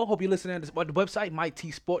 First of all, hope you're listening at the website,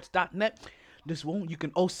 MyTSports.net. This one, you can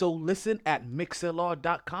also listen at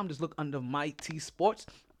Mixlr.com. Just look under MyT Sports.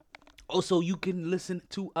 Also, you can listen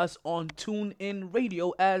to us on TuneIn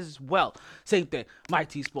Radio as well. Same thing,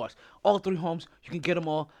 MyT Sports. All three homes, you can get them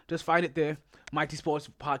all. Just find it there. MyT Sports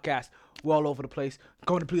Podcast. We're all over the place.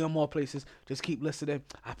 Going to be on more places. Just keep listening.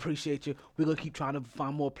 I appreciate you. We're going to keep trying to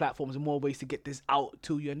find more platforms and more ways to get this out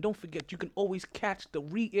to you. And don't forget, you can always catch the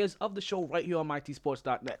re-airs of the show right here on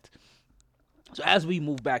MyTSports.net. So as we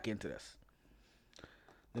move back into this,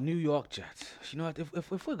 the New York Jets. You know what?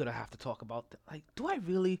 If we're going to have to talk about them, like, do I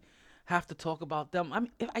really have to talk about them? I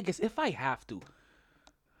mean, I guess if I have to.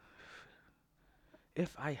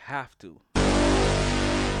 If I have to.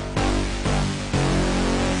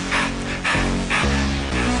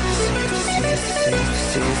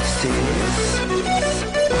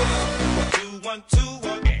 One,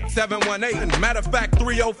 718. Matter of fact,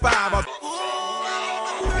 305.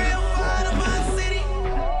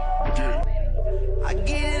 I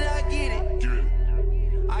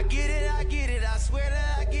get it. I get it. I swear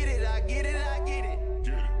that I get it. I get it.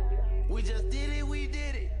 We just did it. We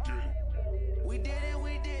did it. We did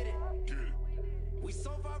it. We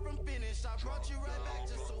so far from finished. I brought you right back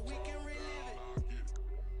just so we can relive it.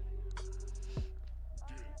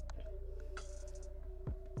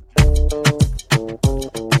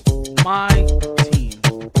 My team,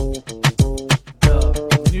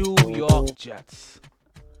 the New York Jets.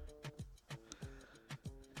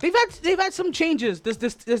 They've had some changes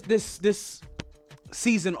this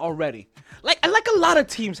season already. like a lot of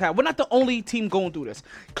teams have. We're not the only team going through this.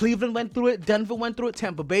 Cleveland went through it. Denver went through it.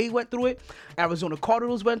 Tampa Bay went through it. Arizona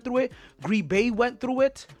Cardinals went through it. Green Bay went through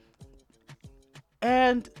it.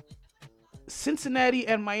 And Cincinnati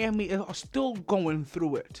and Miami are still going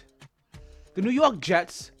through it. The New York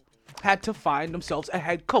Jets had to find themselves a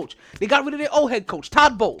head coach. They got rid of their old head coach,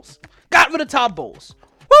 Todd Bowles. Got rid of Todd Bowles.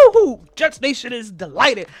 Woo-hoo! Jets Nation is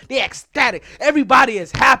delighted. They're ecstatic. Everybody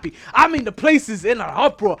is happy. I mean, the place is in an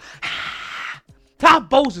uproar. Todd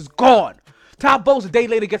Bowles is gone. Todd Bowles a day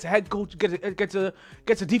later gets a head coach, gets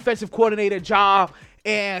a defensive coordinator job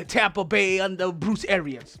in Tampa Bay under Bruce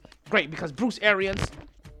Arians. Great, because Bruce Arians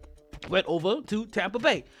went over to Tampa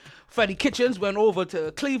Bay. Freddie Kitchens went over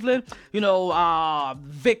to Cleveland. Vic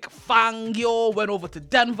Fangio went over to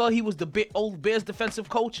Denver. He was the old Bears defensive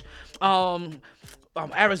coach.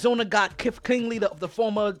 Arizona got Kif Kingley, the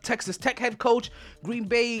former Texas Tech head coach. Green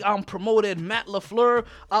Bay promoted Matt LaFleur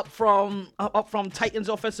up from Titans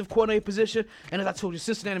offensive coordinator position. And as I told you,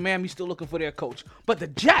 Cincinnati and Miami still looking for their coach. But the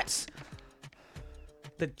Jets,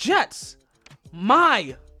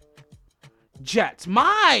 my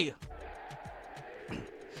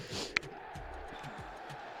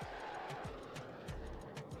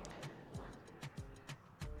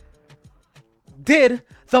did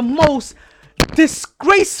the most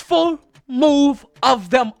disgraceful move of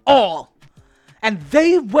them all. And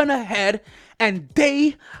they went ahead and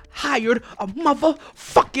they hired a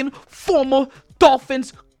motherfucking former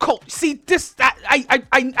Dolphins coach. See,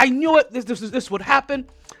 I knew it. This would happen.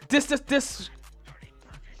 This.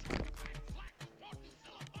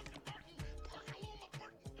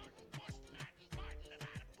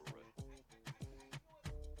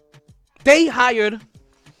 They hired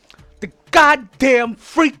the goddamn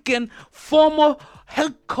freaking former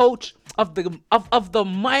head coach of the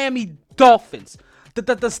Miami Dolphins.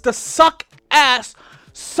 The suck ass,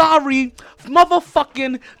 sorry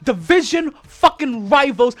motherfucking division fucking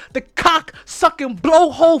rivals, the cock sucking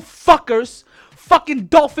blowhole fuckers, fucking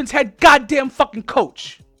Dolphins head goddamn fucking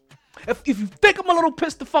coach. If you think I'm a little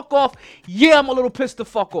pissed the fuck off, yeah, I'm a little pissed the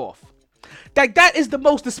fuck off. That is the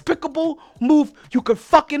most despicable move you could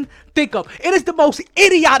fucking think of. It is the most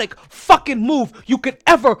idiotic fucking move you could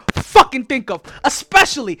ever fucking think of.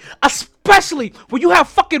 Especially when you have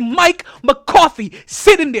fucking Mike McCarthy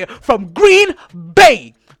sitting there from Green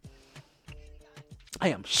Bay. I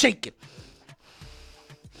am shaking.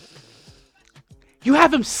 You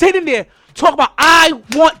have him sitting there talking about, I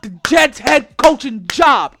want the Jets head coaching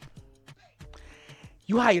job.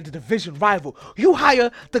 You hire the division rival. You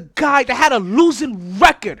hire the guy that had a losing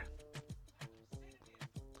record.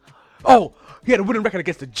 Oh, he had a winning record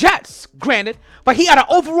against the Jets, granted. But he had an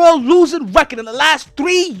overall losing record in the last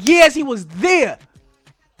 3 years he was there.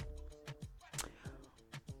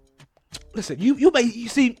 Listen, you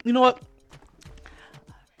see, you know what?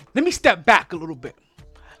 Let me step back a little bit.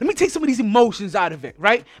 Let me take some of these emotions out of it,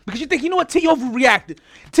 right? Because you think, you know what, T overreacted.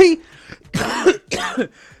 T,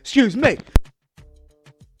 excuse me.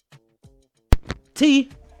 T,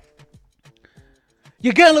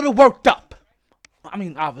 you're getting a little worked up. I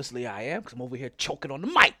mean, obviously I am, because I'm over here choking on the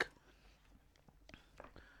mic.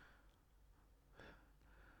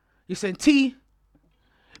 You're saying, T,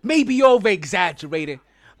 maybe you're over-exaggerating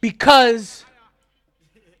because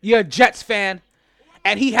you're a Jets fan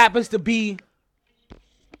and he happens to be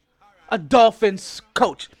a Dolphins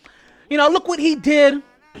coach. You know, look what he did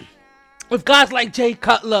with guys like Jay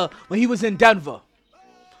Cutler when he was in Denver.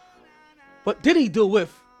 What did he do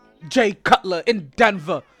with Jay Cutler in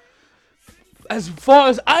Denver? As far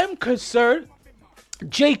as I'm concerned,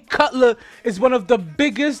 Jay Cutler is one of the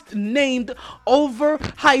biggest named,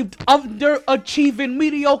 overhyped, underachieving,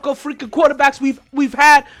 mediocre freaking quarterbacks we've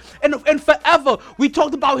had and forever. We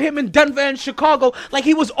talked about him in Denver and Chicago like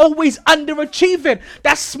he was always underachieving.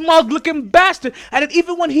 That smug looking bastard. And then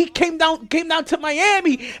even when he came down to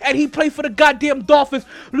Miami and he played for the goddamn Dolphins,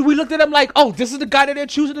 we looked at him like, oh, this is the guy that they're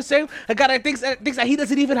choosing to save. A guy that thinks that he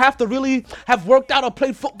doesn't even have to really have worked out or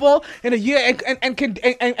played football in a year and can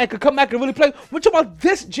come back and really play. We're talking about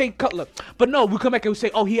this Jay Cutler. But no, we come back and we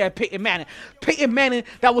say, oh, he had Peyton Manning. Peyton Manning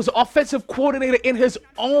that was an offensive coordinator in his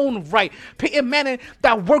own right. Peyton Manning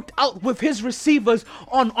that worked out with his receivers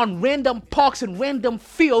on random parks and random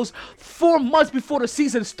fields 4 months before the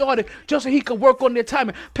season started just so he could work on their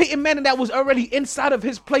timing. Peyton Manning that was already inside of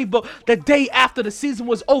his playbook the day after the season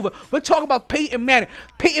was over. We're talking about Peyton Manning.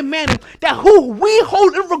 Peyton Manning that who we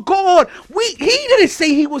hold in regard. He didn't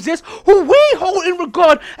say he was this. Who we hold in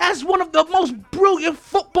regard as one of the most brilliant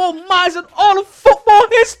football minds in all of football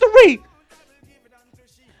history.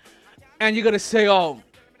 And you're going to say, oh,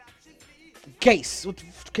 Gase. What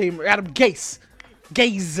came Adam Gase.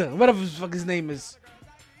 Gaze, whatever the fuck his name is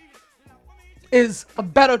a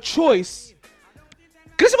better choice.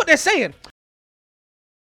 'Cause this is what they're saying.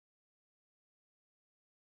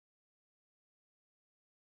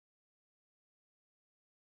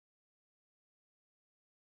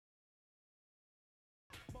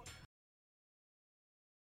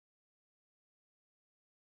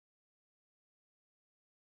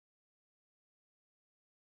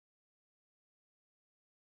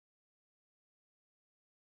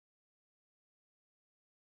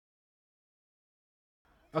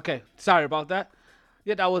 Okay, sorry about that.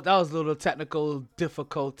 Yeah, that was a little technical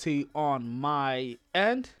difficulty on my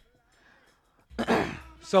end.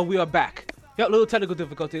 So we are back. Yeah, little technical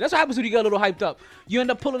difficulty. That's what happens when you get a little hyped up. You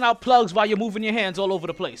end up pulling out plugs while you're moving your hands all over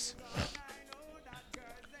the place.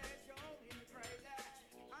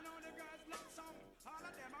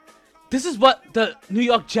 This is what the New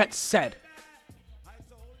York Jets said.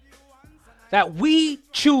 That we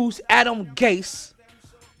choose Adam Gase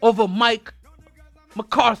over Mike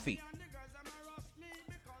McCarthy.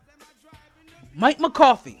 Mike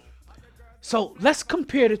McCarthy. So let's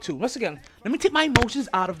compare the two. Once again, let me take my emotions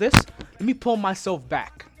out of this. Let me pull myself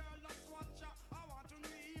back.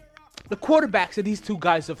 The quarterbacks that these two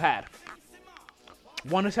guys have had.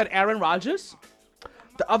 One has had Aaron Rodgers.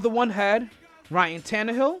 The other one had Ryan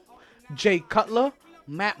Tannehill, Jay Cutler,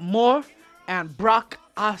 Matt Moore, and Brock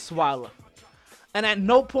Osweiler. And at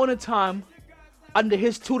no point in time under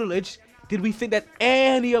his tutelage did we think that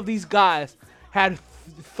any of these guys had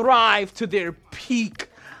thrived to their peak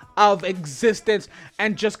of existence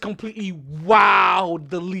and just completely wowed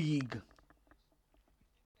the league.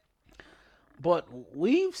 But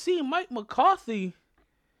we've seen Mike McCarthy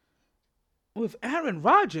with Aaron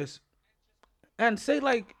Rodgers and say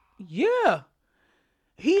like, yeah,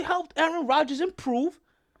 he helped Aaron Rodgers improve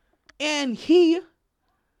and he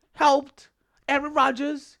helped Aaron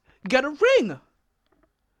Rodgers get a ring.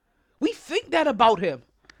 We think that about him.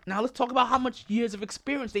 Now let's talk about how much years of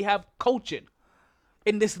experience they have coaching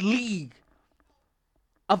in this league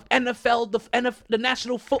of NFL, the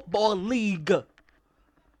National Football League.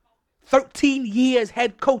 13 years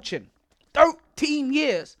head coaching. 13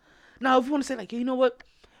 years. Now, if you want to say like, you know what?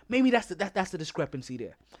 Maybe that's the discrepancy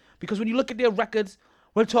there. Because when you look at their records,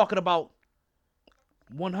 we're talking about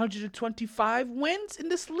 125 wins in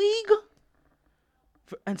this league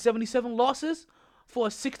and 77 losses for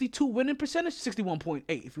a 62 winning percentage, 61.8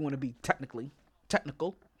 if you want to be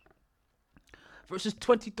technical. Versus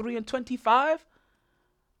 23 and 25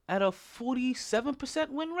 at a 47%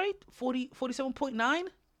 win rate, 47.9.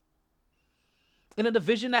 In a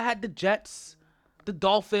division that had the Jets, the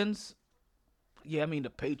Dolphins,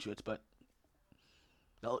 the Patriots, but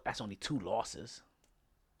no, that's only 2 losses.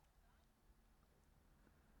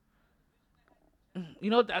 You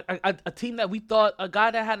know, a team that we thought, a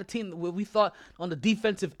guy that had a team where we thought on the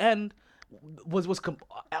defensive end was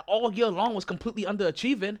all year long was completely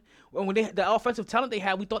underachieving. When the offensive talent they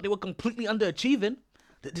had, we thought they were completely underachieving.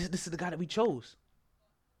 This is the guy that we chose.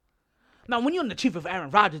 Now, when you're underachieving with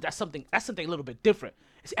Aaron Rodgers, that's something a little bit different.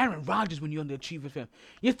 It's Aaron Rodgers when you're underachieving with him.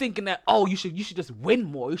 You're thinking that, you should just win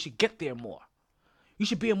more. You should get there more. You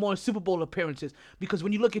should be in more Super Bowl appearances because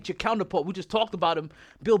when you look at your counterpart, we just talked about him,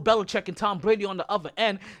 Bill Belichick and Tom Brady on the other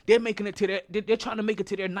end. They're making it to they're trying to make it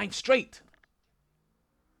to their 9th straight.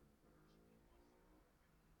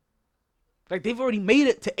 Like they've already made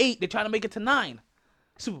it to 8. They're trying to make it to 9.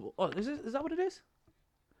 Super Bowl. Oh, is that what it is?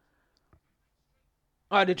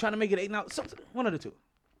 All right, they're trying to make it 8 now. One of the two.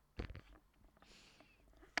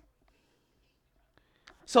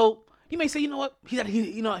 So you may say, you know what? He had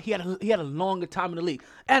a longer time in the league.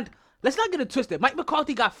 And let's not get it twisted. Mike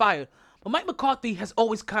McCarthy got fired, but Mike McCarthy has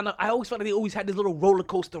always I always felt like they always had this little roller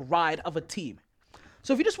coaster ride of a team.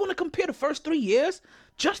 So if you just want to compare the first 3 years,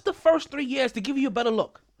 just the first 3 years to give you a better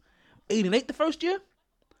look. 8-8 the first year,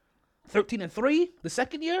 13-3 the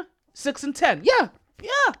second year, 6-10. Yeah.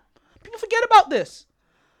 People forget about this.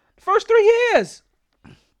 First 3 years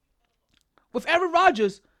with Aaron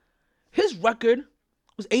Rodgers, his record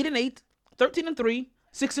was 8-8, 13-3,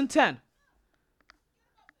 6-10.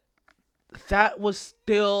 That was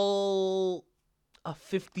still a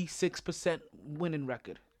 56% winning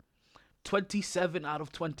record. 27 out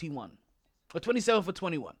of 21. Or 27 for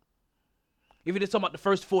 21. If you're just talking about the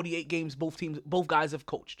first 48 games both guys have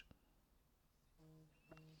coached.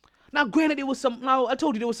 Now, granted, I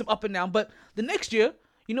told you there was some up and down, but the next year,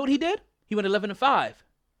 you know what he did? He went 11-5.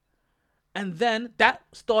 And then that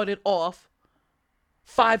started off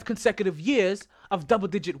 5 consecutive years of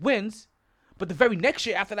double-digit wins. But the very next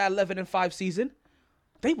year after that 11-5 season,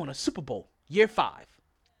 they won a Super Bowl, year 5.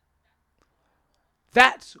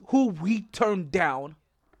 That's who we turned down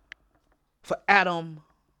for Adam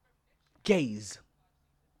Gaze.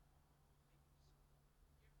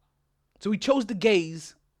 So we chose the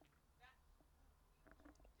Gaze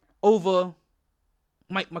over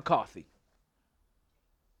Mike McCarthy.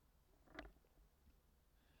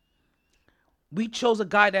 We chose a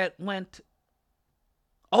guy that went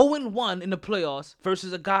 0-1 in the playoffs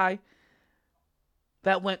versus a guy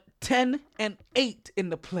that went 10-8 in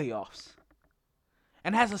the playoffs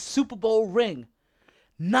and has a Super Bowl ring,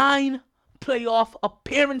 9 playoff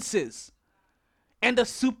appearances, and a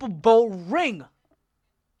Super Bowl ring.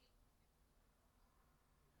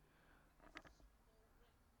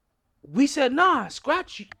 We said, nah,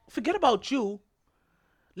 forget about you.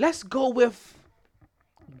 Let's go with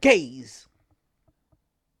Gaze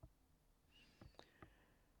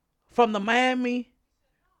from the Miami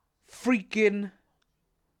freaking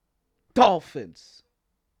Dolphins.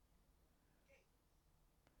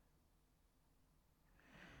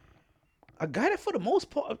 A guy that for the most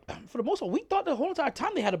part, we thought the whole entire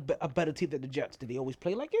time they had a better team than the Jets. Did they always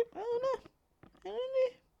play like it? I don't know.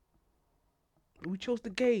 We chose the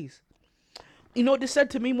Gaze. You know what this said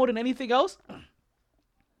to me more than anything else?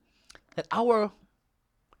 That our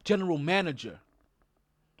general manager,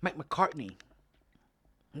 Mike McCartney,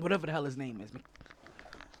 whatever the hell his name is,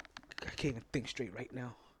 I can't even think straight right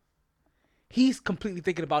now. He's completely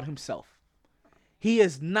thinking about himself. He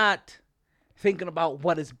is not thinking about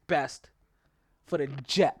what is best for the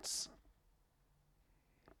Jets.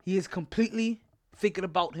 He is completely thinking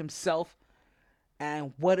about himself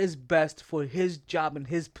and what is best for his job and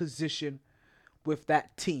his position with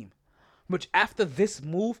that team. Which after this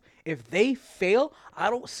move, if they fail, I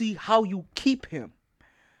don't see how you keep him.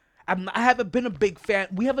 I haven't been a big fan.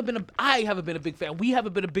 I haven't been a big fan. We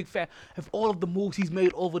haven't been a big fan of all of the moves he's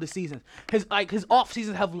made over the season. His off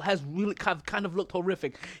season has really kind of looked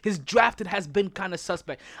horrific. His drafted has been kind of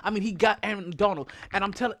suspect. I mean, he got Aaron Donald,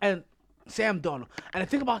 and Sam Darnold. And the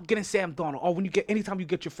thing about getting Sam Darnold, or anytime you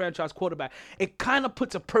get your franchise quarterback, it kind of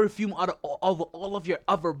puts a perfume over all of your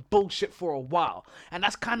other bullshit for a while. And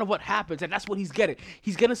that's kind of what happens, and that's what he's getting.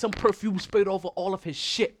 He's getting some perfume sprayed over all of his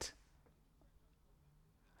shit.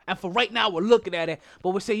 And for right now, we're looking at it, but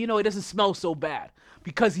we're saying, it doesn't smell so bad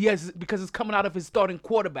because it's coming out of his starting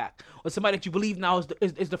quarterback or somebody that you believe now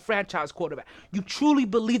is the franchise quarterback. You truly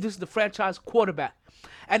believe this is the franchise quarterback.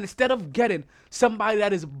 And instead of getting somebody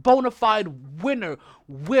that is bona fide winner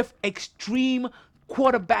with extreme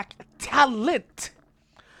quarterback talent,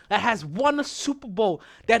 that has won a Super Bowl,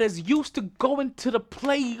 that is used to going to the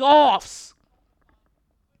playoffs.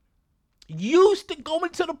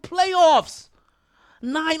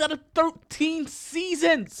 9 out of 13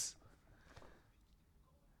 seasons.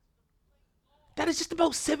 That is just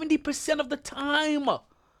about 70% of the time.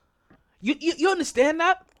 You understand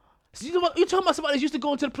that? So you're talking about somebody that's used to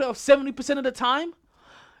going to the playoffs 70% of the time?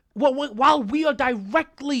 While we are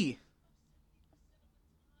directly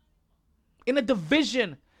in a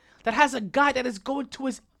division that has a guy that is going to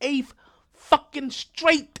his 8th fucking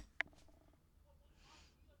straight.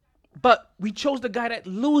 But we chose the guy that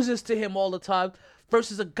loses to him all the time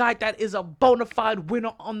versus a guy that is a bona fide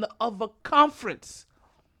winner on the other conference.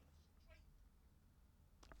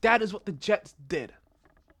 That is what the Jets did.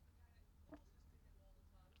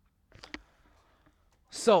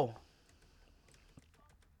 So,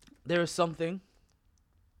 there is something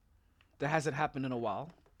that hasn't happened in a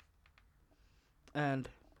while. And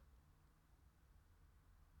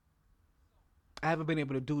I haven't been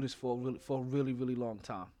able to do this for a really, really long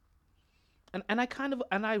time. And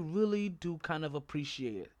I really do kind of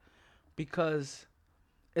appreciate it because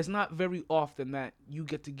it's not very often that you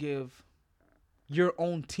get to give your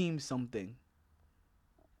own team something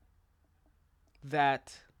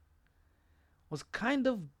that was kind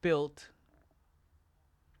of built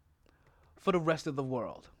for the rest of the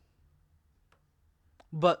world.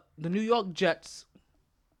 But the New York Jets,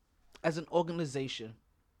 as an organization,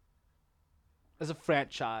 as a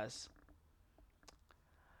franchise,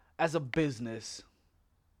 as a business,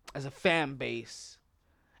 as a fan base,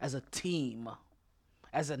 as a team,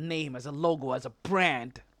 as a name, as a logo, as a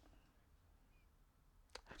brand,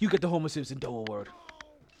 you get the Homer Simpson Doe Award.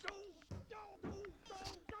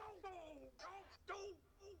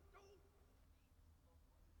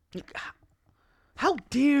 How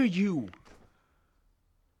dare you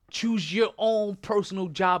choose your own personal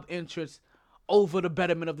job interests over the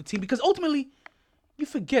betterment of the team? Because ultimately, you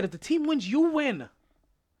forget if the team wins, you win.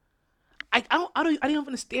 I don't even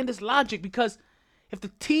understand this logic because if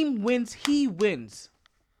the team wins, he wins.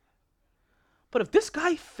 But if this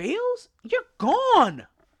guy fails, you're gone.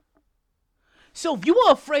 So if you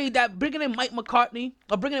were afraid that bringing in Mike McCartney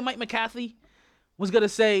or bringing in Mike McCarthy was gonna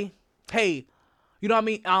say, hey, you know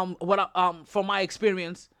what I mean? From my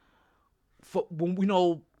experience,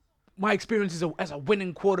 my experience as a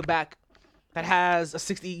winning quarterback that has a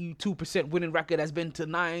 62% winning record, that's been to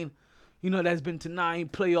 9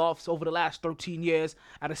 playoffs over the last 13 years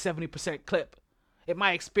at a 70% clip. In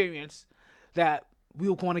my experience, that we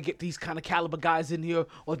were going to get these kind of caliber guys in here,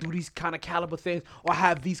 or do these kind of caliber things, or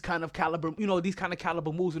have these kind of caliber, these kind of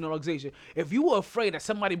caliber moves in the organization. If you were afraid that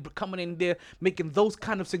somebody coming in there making those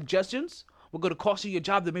kind of suggestions were going to cost you your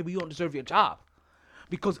job, then maybe you don't deserve your job.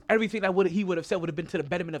 Because everything that he would have said would have been to the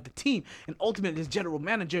betterment of the team. And ultimately, as general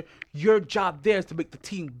manager, your job there is to make the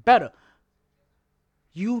team better.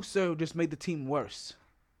 You, sir, just made the team worse.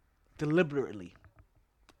 Deliberately.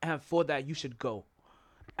 And for that, you should go.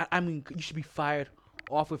 I mean, you should be fired,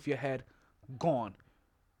 off with your head, gone.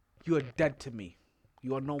 You are dead to me.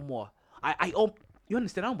 You are no more. You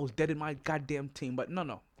understand? I almost dead in my goddamn team. But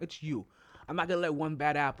no, it's you. I'm not going to let one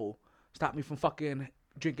bad apple stop me from fucking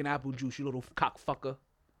drinking apple juice, you little cockfucker.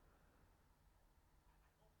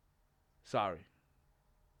 Sorry.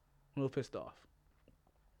 I'm a little pissed off.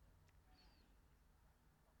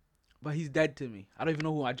 But he's dead to me. I don't even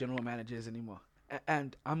know who our general manager is anymore.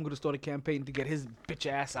 And I'm going to start a campaign to get his bitch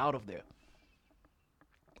ass out of there.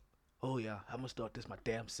 Oh, yeah. I'm going to start this my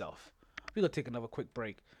damn self. We're going to take another quick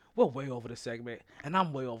break. We're way over the segment, and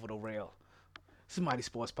I'm way over the rail. This is MyT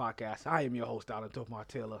Sports Podcast. I am your host, Alan Tomar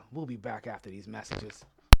Taylor. We'll be back after these messages.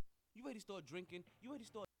 You ready to start drinking? You ready to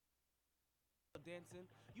start dancing?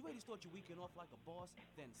 You ready to start your weekend off like a boss?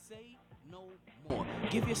 Then say no more.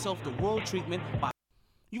 Give yourself the world treatment by...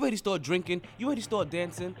 You ready to start drinking? You ready to start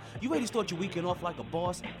dancing? You ready to start your weekend off like a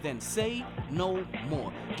boss? Then say no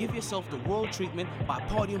more. Give yourself the world treatment by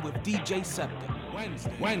partying with DJ Scepter.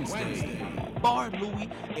 Wednesday. Bar Louie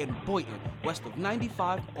in Boynton, west of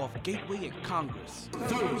 95 off Gateway and Congress.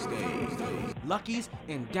 Thursday. Lucky's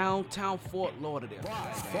in downtown Fort Lauderdale.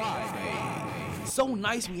 Friday. So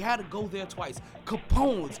nice we had to go there twice.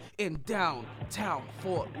 Capone's in downtown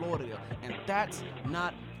Fort Lauderdale. And that's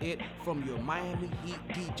not it from your Miami Heat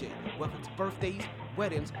DJ. Whether it's birthdays,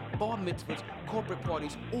 weddings, bar mitzvahs, corporate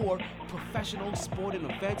parties, or professional sporting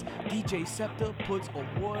events, DJ Scepter puts a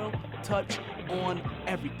royal touch on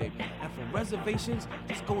everything. And for reservations,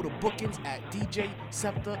 just go to bookings at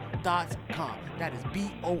djscepter.com. That is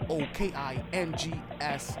BOOKINGS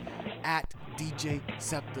at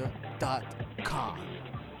djscepter.com.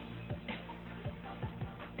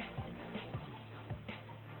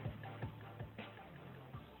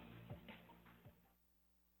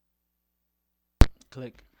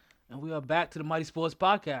 Click. And we are back to the MyT Sports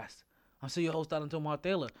Podcast. I'm still your host, Alan Tomar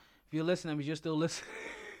Taylor. If you're listening, if you're still listening,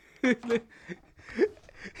 if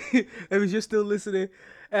you're still listening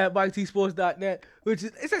at MyTSports.net, which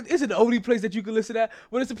isn't the only place that you can listen at,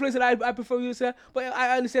 but it's the place that I prefer you to listen at. But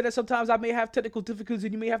I understand that sometimes I may have technical difficulties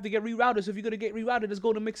and you may have to get rerouted. So if you're going to get rerouted, just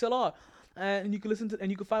go to MixLR. And you can listen to, and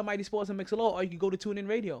you can find MyT Sports on MixLR, or you can go to TuneIn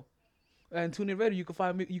Radio. And TuneIn Radio, you can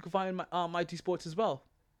find MyT Sports as well.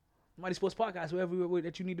 MyT Sports Podcast, wherever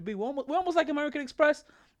that you need to be. We're almost like American Express,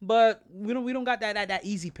 but we don't got that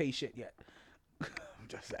easy pay shit yet. I'm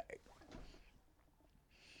just saying.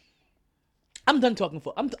 I'm done talking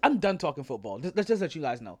football. Let's just let you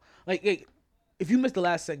guys know. Like, if you missed the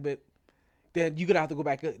last segment, then you're gonna have to go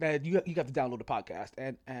back. You have to download the podcast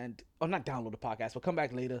or not download the podcast, but come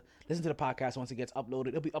back later, listen to the podcast once it gets uploaded.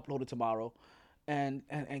 It'll be uploaded tomorrow, and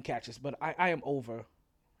catch us. But I am over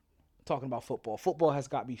talking about football. Football has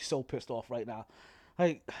got me so pissed off right now.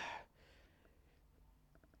 Like,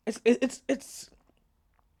 so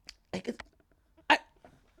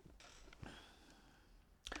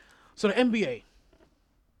the NBA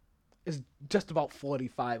is just about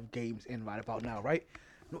 45 games in right about now, right?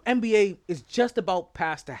 The NBA is just about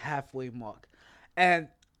past the halfway mark, and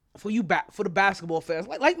for the basketball fans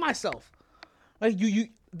like myself, like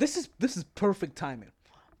this is perfect timing.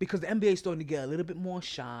 Because the NBA is starting to get a little bit more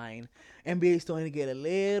shine. NBA is starting to get a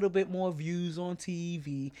little bit more views on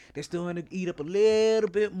TV. They're starting to eat up a little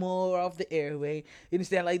bit more of the airway. You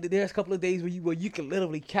understand? Like, there's a couple of days where you can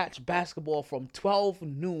literally catch basketball from 12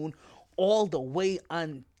 noon all the way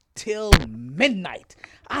until midnight.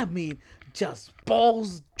 I mean, just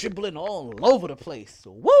balls dribbling all over the place.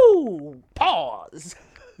 Woo! Pause.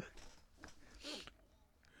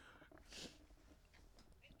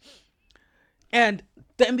 And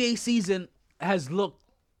the NBA season has looked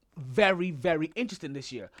very, very interesting this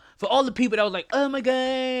year. For all the people that was like, oh my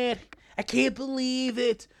God, I can't believe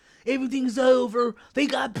it. Everything's over. They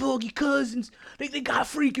got Boogie Cousins. They got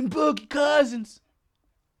freaking Boogie Cousins.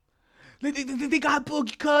 They got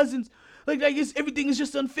Boogie Cousins. Like everything is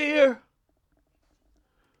just unfair.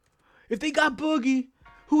 If they got Boogie,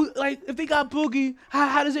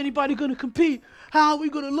 how is anybody gonna compete? How are we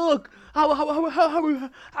gonna look?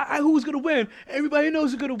 Who's gonna win? Everybody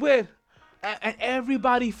knows who's gonna win, and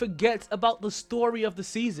everybody forgets about the story of the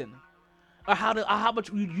season, or how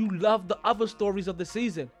much you love the other stories of the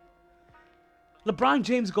season. LeBron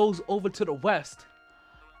James goes over to the West,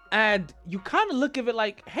 and you kind of look at it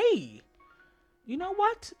like, hey, you know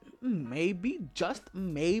what? Maybe, just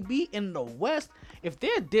maybe in the West, if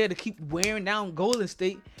they're there to keep wearing down Golden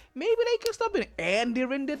State, maybe they can stop it and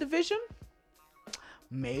they're in the division.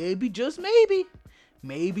 Maybe, just maybe.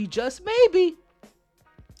 Maybe, just maybe.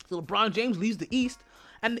 So LeBron James leaves the East,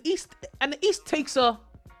 and the East takes a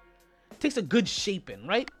good shaping,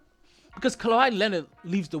 right? Because Kawhi Leonard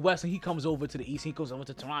leaves the West and he comes over to the East. He goes over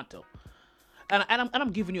to Toronto, and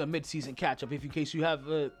I'm giving you a mid-season catch-up in case you have.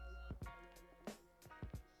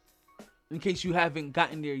 In case you haven't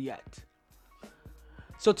gotten there yet.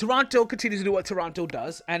 So Toronto continues to do what Toronto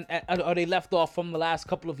does, and or they left off from the last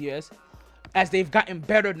couple of years, as they've gotten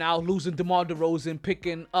better now, losing DeMar DeRozan,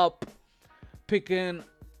 picking up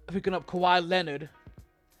Kawhi Leonard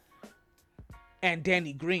and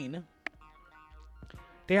Danny Green.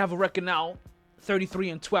 They have a record now,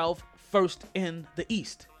 33-12, first in the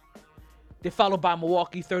East. They're followed by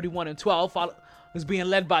Milwaukee, 31-12. Is being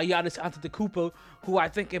led by Giannis Antetokounmpo, who I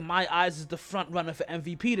think in my eyes is the front runner for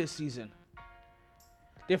MVP this season.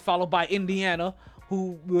 They're followed by Indiana,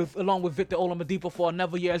 who, along with Victor Oladipo for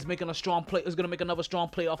another year, is going to make another strong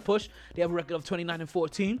playoff push. They have a record of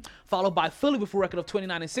 29-14. Followed by Philly with a record of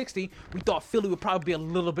 29-60. We thought Philly would probably be a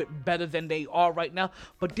little bit better than they are right now,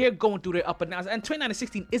 but they're going through their up and downs. And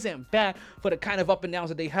 29-16 isn't bad for the kind of up and downs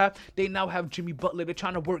that they have. They now have Jimmy Butler. They're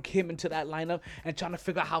trying to work him into that lineup and trying to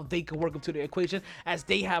figure out how they can work him to the equation, as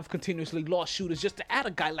they have continuously lost shooters. Just to add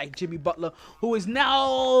a guy like Jimmy Butler, who is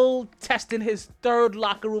now testing his third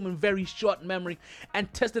locker room in very short memory,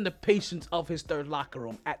 and testing the patience of his third locker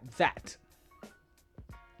room at that.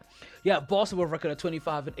 Yeah, Boston with a record of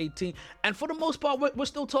 25-18, and for the most part, we're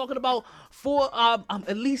still talking about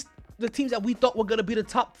at least the teams that we thought were gonna be the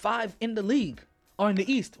top 5 in the league or in the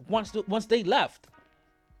East once they left.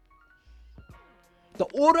 The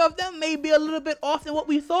order of them may be a little bit off than what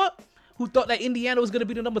we thought. Who thought that Indiana was gonna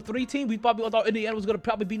be the number 3 team? We probably thought Indiana was gonna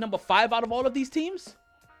probably be number 5 out of all of these teams.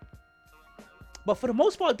 But for the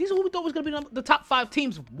most part, these are who we thought was going to be the top 5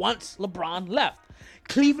 teams once LeBron left.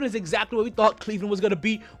 Cleveland is exactly what we thought Cleveland was going to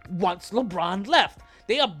be once LeBron left.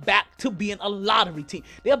 They are back to being a lottery team.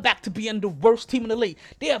 They are back to being the worst team in the league.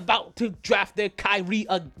 They are about to draft their Kyrie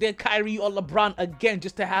or LeBron again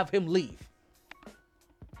just to have him leave.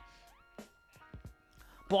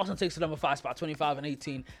 Boston takes the number 5 spot,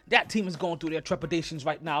 25-18. That team is going through their trepidations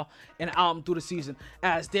right now and through the season,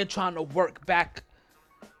 as they're trying to work back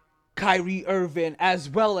Kyrie Irving, as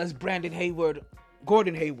well as Gordon Hayward,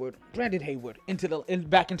 back into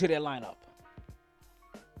their lineup.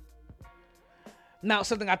 Now,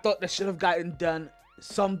 something I thought that should have gotten done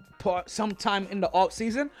sometime in the off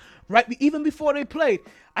season, right? Even before they played,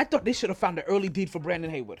 I thought they should have found an early deal for Brandon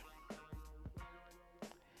Hayward.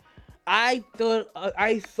 I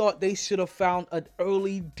thought they should have found an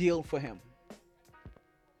early deal for him.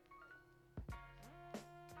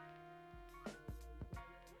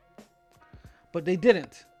 But they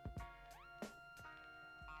didn't.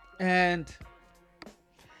 And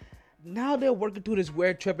now they're working through this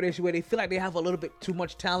weird trepidation where they feel like they have a little bit too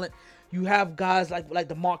much talent. You have guys like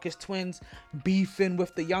the Marcus twins beefing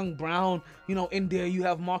with the young Brown. In there you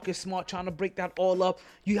have Marcus Smart trying to break that all up.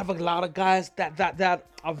 You have a lot of guys that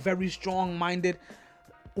are very strong-minded.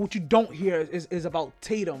 What you don't hear is about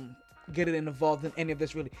Tatum getting involved in any of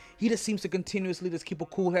this, really. He just seems to continuously just keep a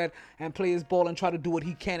cool head and play his ball and try to do what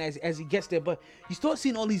he can as he gets there. But you start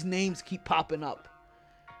seeing all these names keep popping up.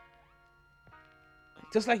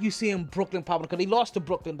 Just like you see in Brooklyn popping up, because they lost to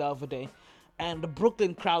Brooklyn the other day. And the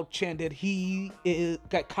Brooklyn crowd chanted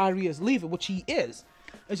that Kyrie is leaving, which he is.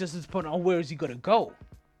 It's just this point on where is he going to go.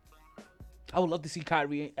 I would love to see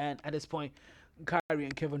Kyrie and at this point, Kyrie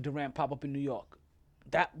and Kevin Durant pop up in New York.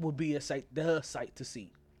 That would be the sight to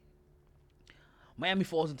see. Miami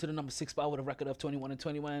falls into the number 6 spot with a record of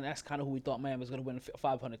 21-21, and that's kind of who we thought Miami was going to win a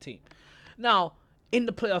 500 team. Now, in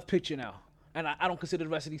the playoff picture now, and I don't consider the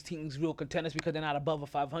rest of these teams real contenders because they're not above a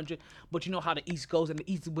 500, but you know how the East goes, and the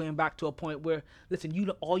East is going back to a point where,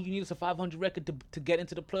 listen, all you need is a 500 record to get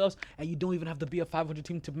into the playoffs, and you don't even have to be a 500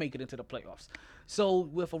 team to make it into the playoffs. So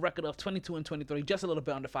with a record of 22-23, just a little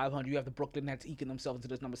bit under 500, you have the Brooklyn Nets eking themselves into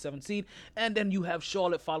this number 7 seed, and then you have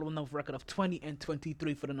Charlotte following them with a record of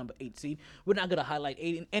 20-23 for the number 8 seed. We're not going to highlight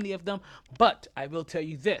any of them, but I will tell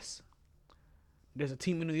you this. There's a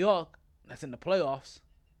team in New York that's in the playoffs,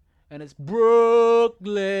 and it's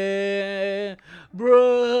Brooklyn,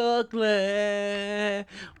 Brooklyn,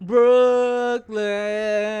 Brooklyn,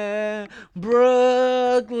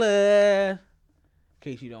 Brooklyn. In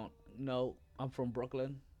case you don't know, I'm from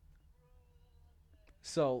Brooklyn.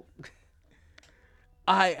 So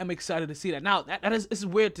I am excited to see that. Now, it's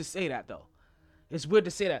weird to say that, though. It's weird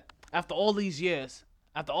to say that after all these years,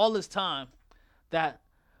 after all this time, that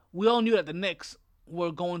we all knew that the Knicks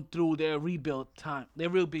were going through their rebuild time, their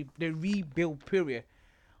rebuild period.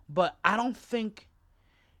 But I don't think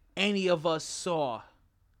any of us saw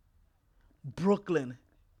Brooklyn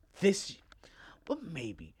this year. But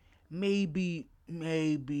maybe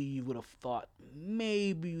you would have thought,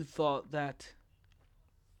 maybe you thought that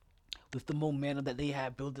with the momentum that they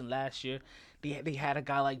had building last year, they had a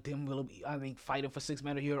guy like Tim Willoughby, I think, fighting for Sixth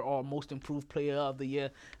Man of the Year or Most Improved Player of the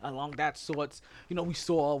Year along that sorts. You know, we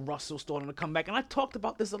saw Russell starting to come back. And I talked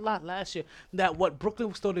about this a lot last year, that what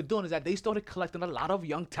Brooklyn started doing is that they started collecting a lot of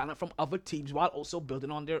young talent from other teams while also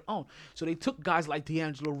building on their own. So they took guys like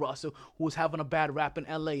D'Angelo Russell, who was having a bad rap in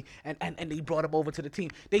L.A., and they brought him over to the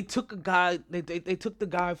team. They took a guy, they took the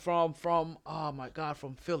guy from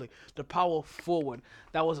Philly, the power forward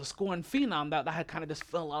that was a scoring phenom that had kind of just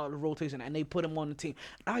fell out of the rotation, and they put him on the team.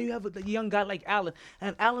 Now you have a young guy like Allen,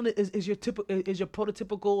 and Allen is your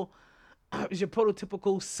prototypical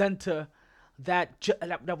center that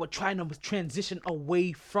we're trying to transition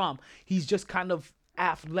away from. He's just kind of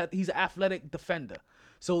he's an athletic defender.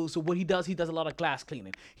 So what he does a lot of glass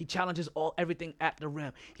cleaning. He challenges everything at the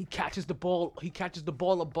rim. He catches the ball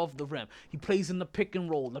above the rim. He plays in the pick and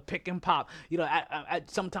roll, the pick and pop. You know,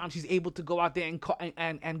 sometimes he's able to go out there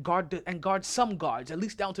and guard some guards, at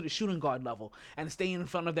least down to the shooting guard level, and stay in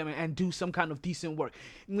front of them and do some kind of decent work.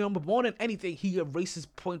 You know, but more than anything, he erases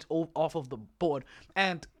points off of the board,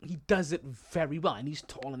 and he does it very well. And he's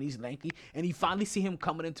tall and he's lanky, and you finally see him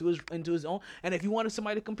coming into his own. And if you wanted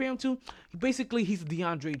somebody to compare him to, basically he's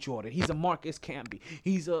DeAndre Jordan. He's a Marcus Camby.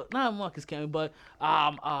 He's not Marcus Camby, but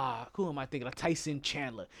who am I thinking? A Tyson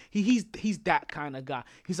Chandler. He's that kind of guy.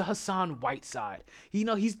 He's a Hassan Whiteside.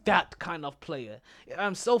 He's that kind of player.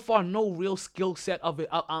 So far, no real skill set of it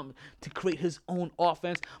to create his own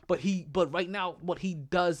offense. But right now, what he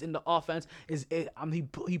does in the offense is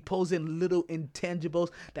he pulls in little intangibles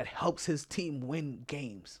that helps his team win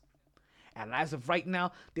games. And as of right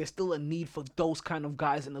now, there's still a need for those kind of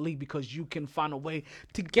guys in the league, because you can find a way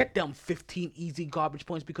to get them 15 easy garbage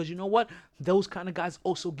points, because you know what? Those kind of guys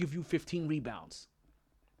also give you 15 rebounds.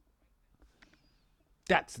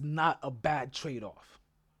 That's not a bad trade-off.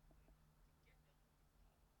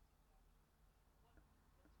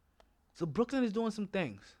 So Brooklyn is doing some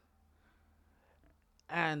things.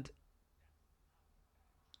 And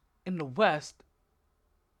in the West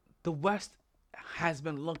has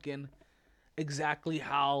been looking exactly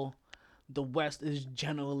how the West is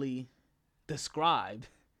generally described.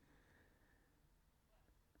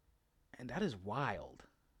 And that is wild.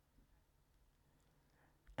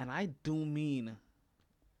 And I do mean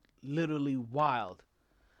literally wild.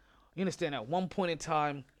 You understand, at one point in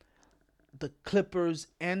time, the Clippers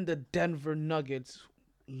and the Denver Nuggets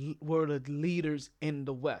were the leaders in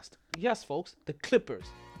the West. Yes, folks, the Clippers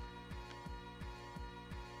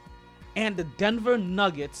and the Denver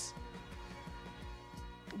Nuggets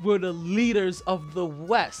were the leaders of the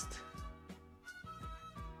West.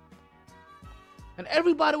 And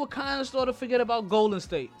everybody would kind of start to forget about Golden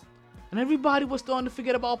State. And everybody was starting to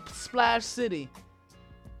forget about Splash City.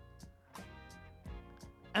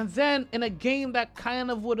 And then in a game that kind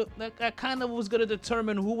of was going to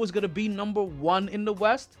determine who was going to be number one in the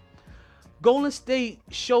West, Golden State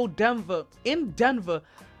showed Denver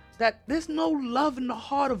that there's no love in the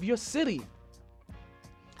heart of your city.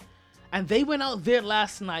 And they went out there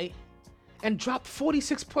last night and dropped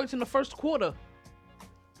 46 points in the first quarter.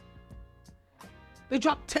 They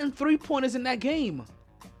dropped 10 3-pointers in that game.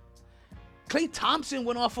 Klay Thompson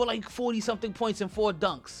went off for like 40-something points and 4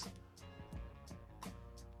 dunks.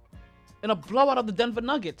 In a blowout of the Denver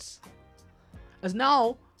Nuggets. As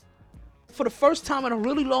now, for the first time in a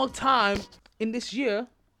really long time in this year,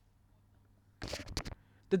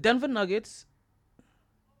 the Denver Nuggets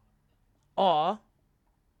are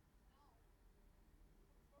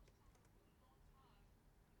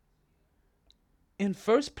in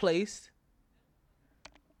first place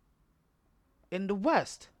in the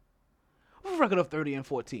West with a record of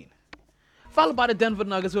 30-14. Followed by the Denver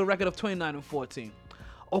Nuggets with a record of 29-14.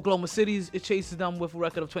 Oklahoma City chases them with a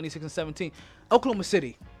record of 26-17. Oklahoma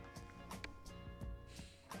City.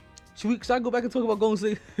 Should I go back and talk about Golden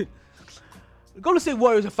State? Golden State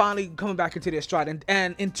Warriors are finally coming back into their stride,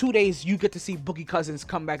 and in 2 days you get to see Boogie Cousins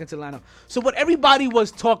come back into the lineup. So what everybody was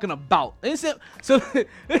talking about, so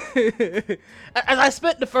as I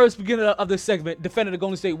spent the first beginning of this segment defending the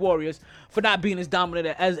Golden State Warriors for not being as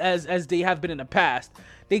dominant as they have been in the past,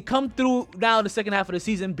 they come through now in the second half of the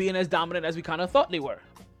season being as dominant as we kind of thought they were.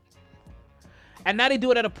 And now they do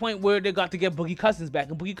it at a point where they got to get Boogie Cousins back,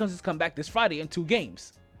 and Boogie Cousins come back this Friday in 2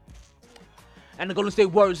 games. And the Golden State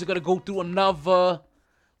Warriors are going to go through another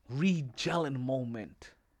regelling moment,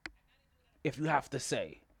 if you have to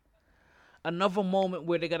say. Another moment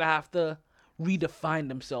where they're going to have to redefine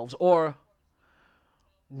themselves or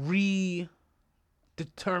redetermine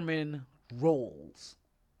roles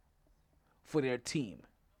for their team.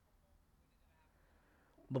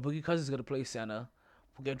 But Boogie Cousins is going to play center.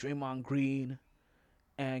 We'll get Draymond Green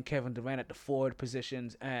and Kevin Durant at the forward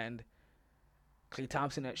positions and Klay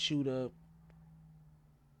Thompson at shooter.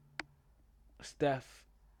 Steph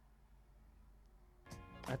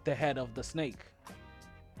at the head of the snake.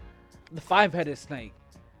 The 5-headed snake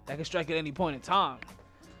that can strike at any point in time.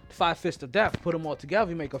 The 5 fists of death. Put them all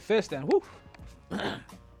together, you make a fist, and whoo.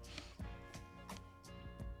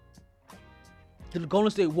 The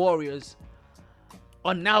Golden State Warriors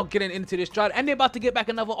are now getting into this stride, and they're about to get back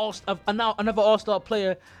another all-star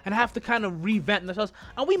player and have to kind of revamp themselves.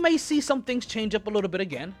 And we may see some things change up a little bit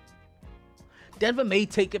again. Denver may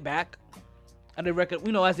take it back. And the record,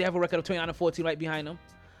 as they have a record of 29-14 right behind them.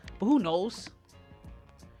 But who knows?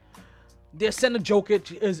 Their center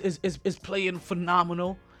Jokic is playing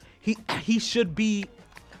phenomenal. He should be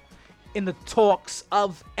in the talks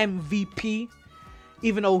of MVP.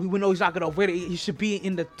 Even though we know he's not gonna win it, he should be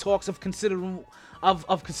in the talks of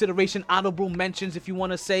consideration, honorable mentions, if you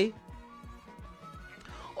want to say.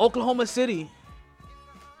 Oklahoma City,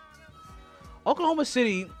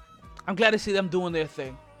 I'm glad to see them doing their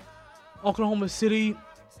thing. Oklahoma City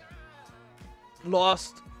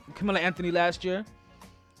lost Carmelo Anthony last year.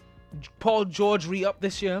 Paul George re-up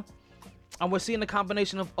this year. And we're seeing the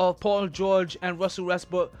combination of Paul George and Russell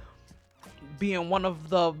Westbrook being one of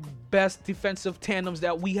the best defensive tandems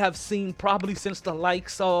that we have seen probably since the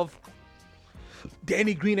likes of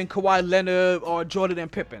Danny Green and Kawhi Leonard or Jordan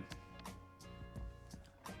and Pippen.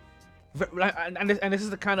 And this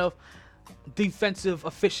is the kind of defensive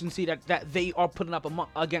efficiency that they are putting up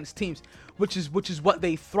against teams, which is what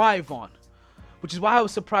they thrive on. Which is why I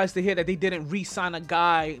was surprised to hear that they didn't re-sign a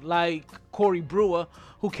guy like Corey Brewer,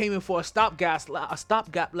 who came in for a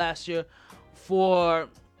stopgap last year for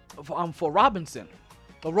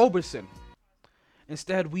Roberson.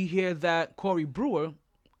 Instead, we hear that Corey Brewer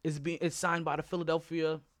is signed by the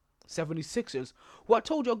Philadelphia 76ers, who I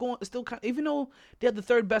told you are going still even though they have the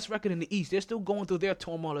 3rd best record in the East, they're still going through their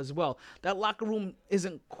turmoil as well. That locker room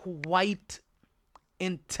isn't quite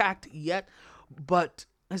intact yet, but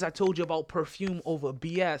as I told you about perfume over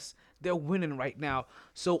BS, they're winning right now.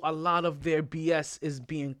 So a lot of their BS is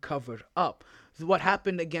being covered up. So what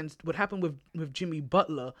happened with Jimmy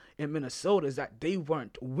Butler in Minnesota is that they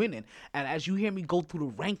weren't winning. And as you hear me go through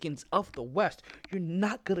the rankings of the West, you're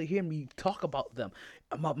not going to hear me talk about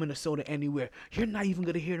Minnesota anywhere. You're not even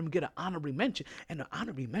going to hear them get an honorary mention. And the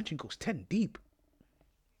honorary mention goes 10 deep.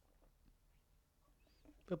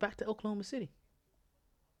 But back to Oklahoma City.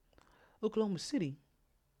 Oklahoma City,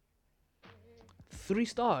 3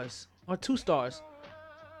 stars or 2 stars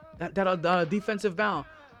that are defensive bound.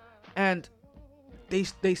 And they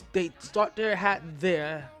start their hat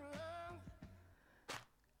there,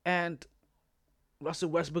 and Russell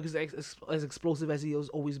Westbrook is as explosive as he has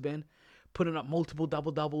always been, putting up multiple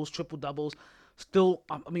double-doubles, triple-doubles, still,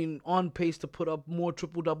 on pace to put up more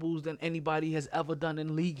triple-doubles than anybody has ever done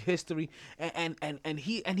in league history, and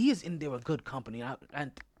he is in there a good company,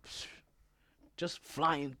 and just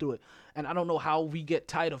flying through it. And I don't know how we get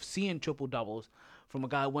tired of seeing triple-doubles from a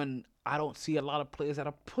guy when I don't see a lot of players that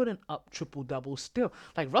are putting up triple-doubles still.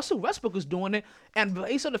 Like Russell Westbrook is doing it, and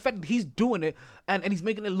based on the fact that he's doing it and he's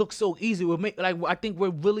making it look so easy, I think we're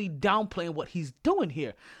really downplaying what he's doing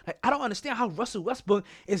here. Like, I don't understand how Russell Westbrook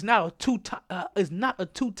is not a two-time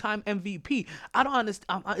MVP. I don't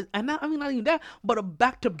understand, not even that, but a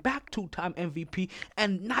back-to-back 2-time MVP,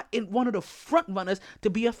 and not in one of the front runners to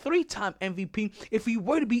be a 3-time MVP if he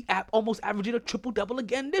were to be almost averaging a triple-double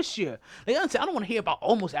again this year. Like, I don't want to hear about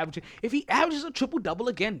almost averaging. If he averages a triple-double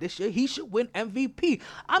again this year, he should win MVP.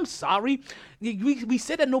 I'm sorry. We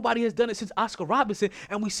said that nobody has done it since Oscar Robertson,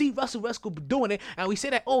 and we see Russell Westbrook doing it, and we say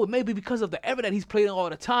that, it may be because of the era that he's playing all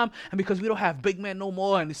the time, and because we don't have big men no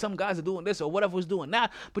more, and some guys are doing this or whatever is doing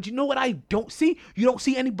that. But you know what I don't see? You don't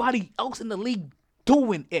see anybody else in the league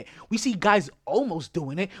doing it. We see guys almost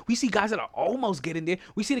doing it. We see guys that are almost getting there.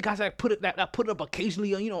 We see the guys that put it up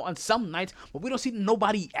occasionally, on some nights, but we don't see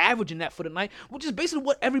nobody averaging that for the night, which is basically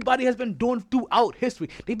what everybody has been doing throughout history.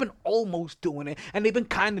 They've been almost doing it, and they've been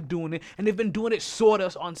kind of doing it, and they've been doing it sort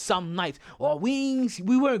of on some nights. Well, we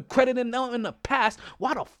weren't crediting them in the past.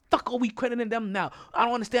 Why the fuck are we crediting them now? I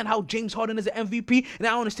don't understand how James Harden is an MVP, and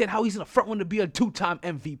I don't understand how he's in the front one to be a 2-time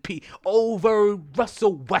MVP over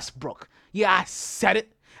Russell Westbrook. Yeah, I said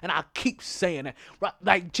it, and I'll keep saying it.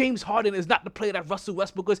 Like, James Harden is not the player that Russell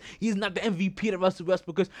Westbrook is. He's not the MVP that Russell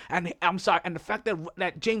Westbrook is. And I'm sorry, and the fact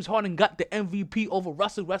that James Harden got the MVP over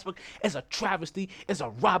Russell Westbrook is a travesty, is a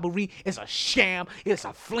robbery, is a sham, it's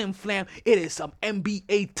a flim-flam, it is some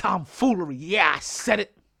NBA tomfoolery. Yeah, I said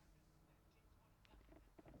it.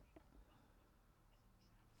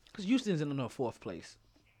 Because Houston's in the 4th place,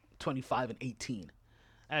 25-18,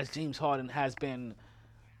 as James Harden has been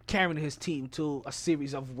carrying his team to a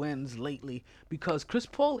series of wins lately, because Chris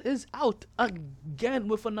Paul is out again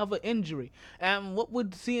with another injury. And what we're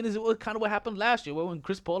seeing is kind of what happened last year, where when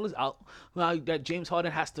Chris Paul is out, that James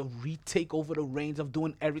Harden has to retake over the reins of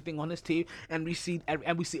doing everything on his team, and we see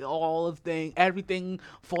everything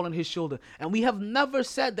fall on his shoulder. And we have never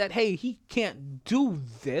said that, hey, he can't do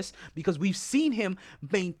this, because we've seen him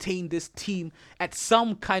maintain this team at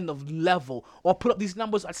some kind of level, or put up these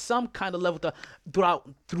numbers at some kind of level throughout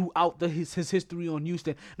his history on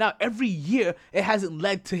Houston. Now, every year it hasn't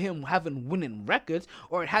led to him having winning records,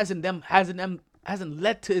 or it hasn't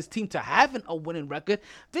led to his team to having a winning record.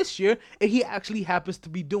 This year, he actually happens to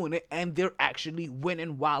be doing it, and they're actually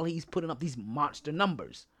winning while he's putting up these monster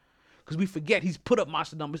numbers. Because we forget he's put up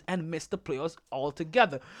monster numbers and missed the playoffs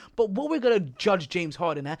altogether. But what we're going to judge James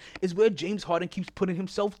Harden at is where James Harden keeps putting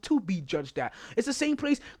himself to be judged at. It's the same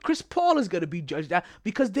place Chris Paul is going to be judged at,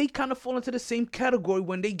 because they kind of fall into the same category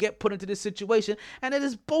when they get put into this situation. And it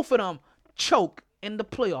is both of them choke in the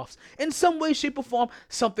playoffs. In some way, shape, or form,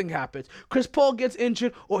 something happens. Chris Paul gets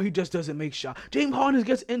injured, or he just doesn't make shots. James Harden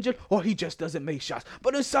gets injured, or he just doesn't make shots.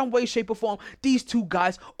 But in some way, shape, or form, these two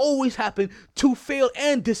guys always happen to fail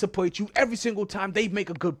and disappoint you every single time they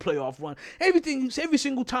make a good playoff run. Every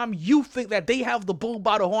single time you think that they have the bull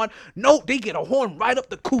by the horn, no, they get a horn right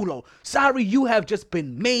up the culo. Sorry, you have just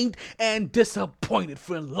been maimed and disappointed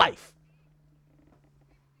for life.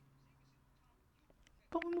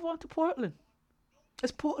 But we move on to Portland.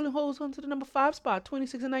 As Portland holds on to the number 5 spot,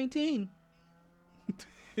 26-19.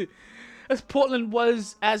 As Portland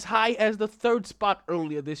was as high as the 3rd spot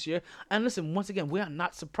earlier this year. And listen, once again, we are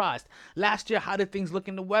not surprised. Last year, how did things look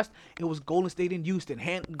in the West? It was Golden State and Houston.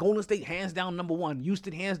 Golden State hands down number 1.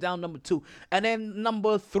 Houston hands down number 2. And then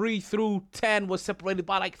number 3 through 10 was separated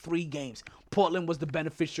by like 3 games. Portland was the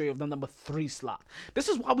beneficiary of the number 3 slot. This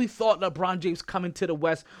is why we thought LeBron James coming to the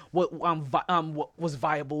West was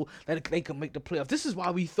viable, that they could make the playoffs. This is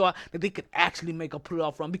why we thought that they could actually make a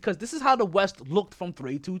playoff run, because this is how the West looked from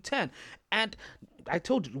 3 to 10. And I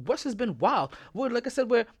told you, the West has been wild. Like I said,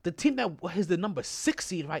 where the team that is the number 6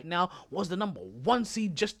 seed right now was the number 1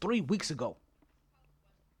 seed just 3 weeks ago.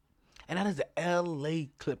 And that is the LA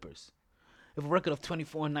Clippers, with a record of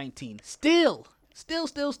 24-19. Still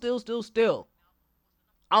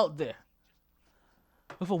out there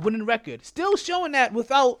with a winning record. Still showing that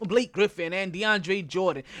without Blake Griffin and DeAndre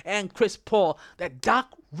Jordan and Chris Paul, that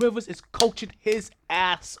Doc Rivers is coaching his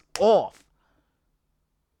ass off.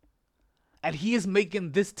 And he is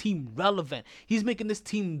making this team relevant. He's making this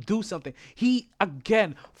team do something. He,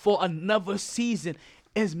 again, for another season,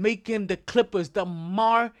 is making the Clippers the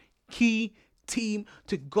marquee team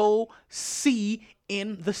to go see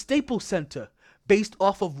in the Staples Center, based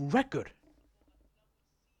off of record.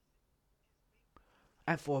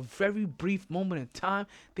 And for a very brief moment in time,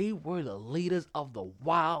 they were the leaders of the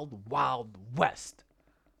Wild, Wild West.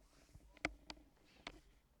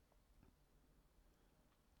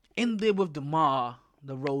 In there with DeMar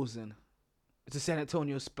DeRozan, it's the San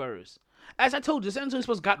Antonio Spurs. As I told you, the San Antonio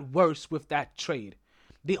Spurs got worse with that trade.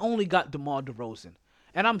 They only got DeMar DeRozan.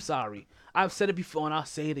 And I'm sorry, I've said it before and I'll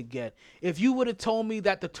say it again. If you would have told me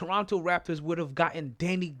that the Toronto Raptors would have gotten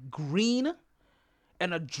Danny Green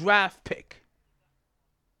and a draft pick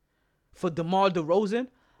for DeMar DeRozan,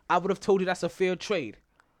 I would have told you that's a fair trade.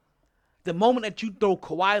 The moment that you throw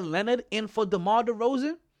Kawhi Leonard in for DeMar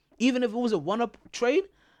DeRozan, even if it was a one-up trade,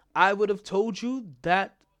 I would have told you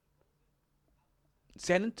that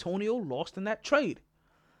San Antonio lost in that trade.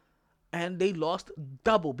 And they lost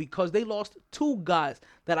double, because they lost 2 guys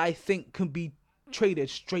that I think can be traded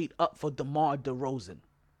straight up for DeMar DeRozan.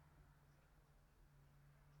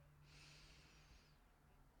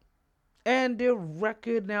 And their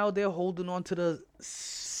record now, they're holding on to the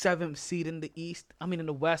 7th seed in the in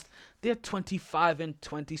the West. They're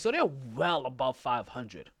 25-20, so they're well above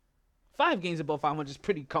 500. 5 games above 500 is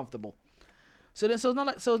pretty comfortable. So it's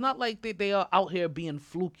not like they are out here being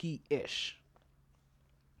fluky-ish.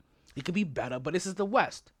 It could be better, but this is the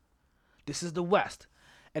West. This is the West.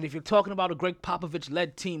 And if you're talking about a Greg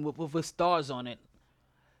Popovich-led team with stars on it,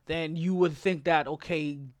 then you would think that,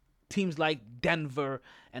 okay, teams like Denver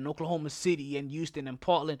and Oklahoma City and Houston and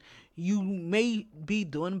Portland, you may be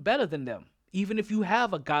doing better than them, even if you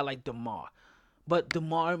have a guy like DeMar. But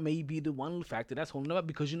DeMar may be the one factor that's holding them up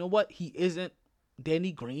because you know what? He isn't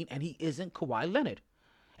Danny Green and he isn't Kawhi Leonard.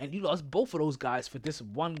 And you lost both of those guys for this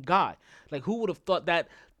one guy. Like, who would have thought that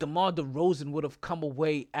DeMar DeRozan would have come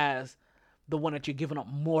away as the one that you're giving up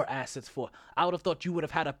more assets for? I would have thought you would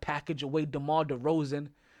have had to package away DeMar DeRozan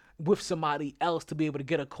with somebody else to be able to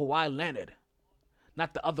get a Kawhi Leonard.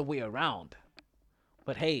 Not the other way around.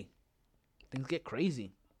 But hey, things get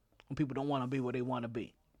crazy when people don't want to be where they want to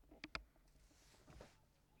be.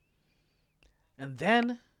 And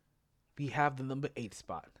then we have the number 8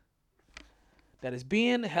 spot that is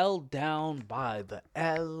being held down by the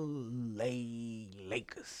LA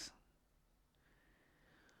Lakers,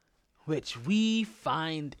 which we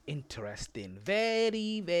find interesting.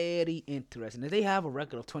 Very, very interesting. They have a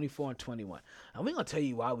record of 24-21. And we're going to tell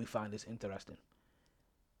you why we find this interesting.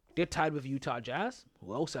 They're tied with Utah Jazz,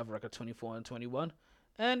 who also have a record of 24-21.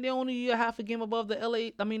 And they're only a half a game above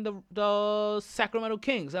the Sacramento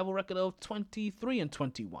Kings. They have a record of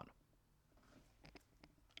 23-21.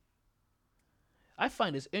 I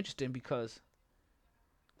find this interesting because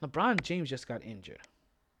LeBron James just got injured.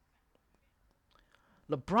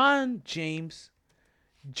 LeBron James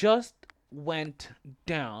just went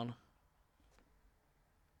down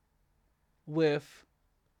with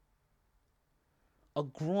a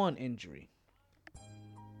groin injury.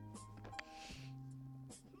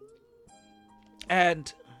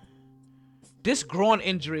 And this groin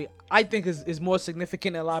injury, I think, is more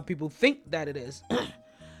significant than a lot of people think that it is.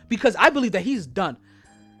 Because I believe that he's done.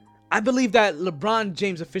 I believe that LeBron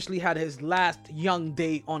James officially had his last young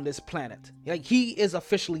day on this planet. Like, he is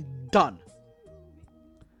officially done.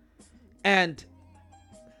 And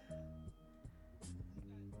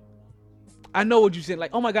I know what you're saying.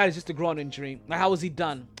 Like, oh my God, it's just a groin injury. Like, how is he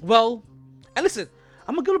done? Well, and listen,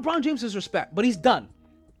 I'm going to give LeBron James his respect, but he's done.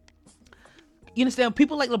 You understand?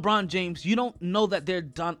 People like LeBron James, you don't know that they're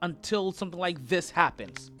done until something like this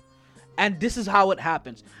happens. And this is how it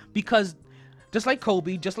happens. Because just like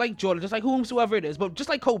Kobe, just like Jordan, just like whomsoever it is, but just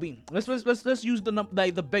like Kobe, let's use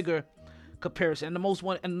the bigger comparison and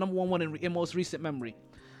the number one in most recent memory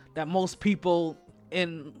that most people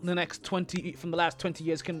in the next 20 from the last 20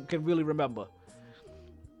 years can really remember.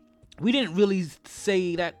 We didn't really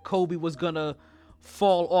say that Kobe was gonna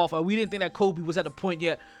fall off, or we didn't think that Kobe was at the point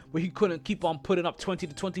yet where he couldn't keep on putting up 20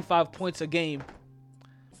 to 25 points a game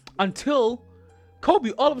until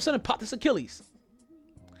Kobe all of a sudden popped his Achilles.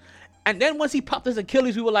 And then once he popped his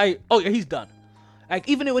Achilles, we were like, oh yeah, he's done. Like,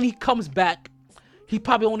 even when he comes back, he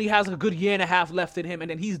probably only has a good year and a half left in him, and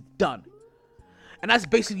then he's done. And that's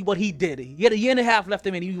basically what he did. He had a year and a half left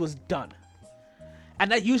in him, and he was done.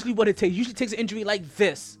 And that's usually what it takes. Usually takes an injury like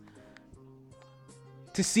this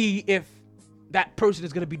to see if that person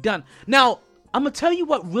is going to be done. Now, I'm going to tell you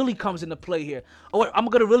what really comes into play here, or what I'm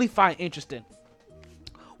going to really find interesting.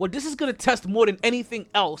 What this is going to test more than anything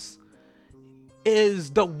else is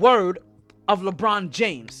the word of LeBron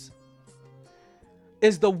James.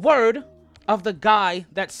 Is the word of the guy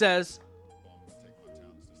that says,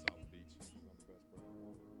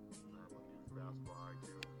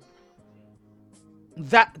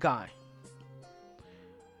 that guy.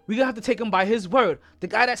 We're going to have to take him by his word. The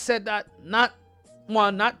guy that said that not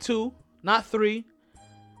 1, not 2, not 3,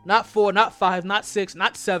 not 4, not 5, not 6,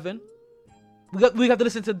 not 7. We have to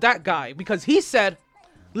listen to that guy because he said,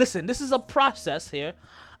 listen, this is a process here.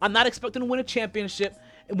 I'm not expecting to win a championship.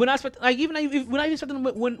 We're not expecting, we're not even expecting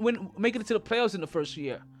to win making it to the playoffs in the first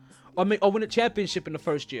year, or win a championship in the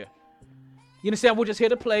first year. You understand? We're just here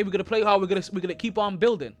to play. We're gonna play hard. We're gonna keep on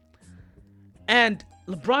building. And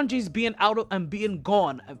LeBron James being out and being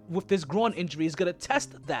gone with this groin injury is gonna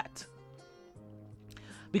test that.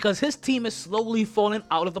 Because his team is slowly falling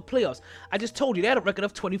out of the playoffs. I just told you they had a record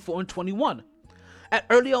of 24-21.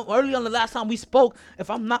 Early on the last time we spoke, if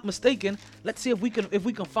I'm not mistaken, let's see if we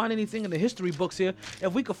can find anything in the history books here.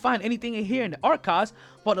 If we can find anything in here in the archives.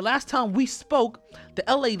 But the last time we spoke, the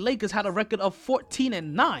LA Lakers had a record of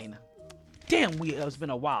 14-9. Damn, it's been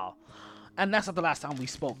a while. And that's not the last time we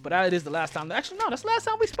spoke, but that is the last time. Actually, no, that's the last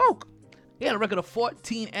time we spoke. They had a record of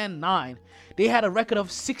 14-9. They had a record of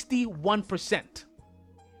 61%.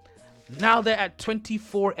 Now they're at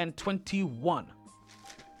 24-21.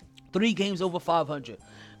 3 games over 500.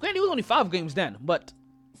 Granted, it was only 5 games then, but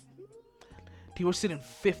they were sitting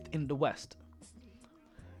 5th in the West.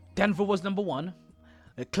 Denver was number 1.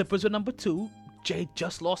 The Clippers were number 2. Jay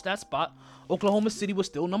just lost that spot. Oklahoma City was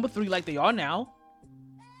still number 3 like they are now.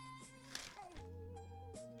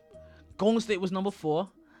 Golden State was number 4.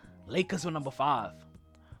 Lakers were number 5.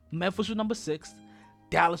 Memphis was number 6.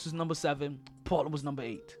 Dallas was number 7. Portland was number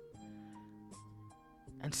 8.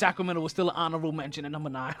 And Sacramento was still an honorable mention at number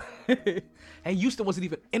 9. And Houston wasn't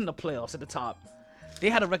even in the playoffs at the top.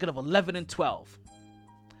 They had a record of 11-12.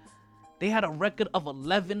 They had a record of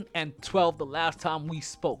 11-12 the last time we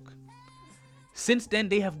spoke. Since then,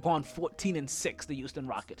 they have gone 14-6, the Houston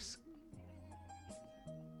Rockets.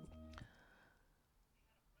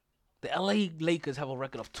 The LA Lakers have a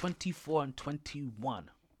record of 24-21.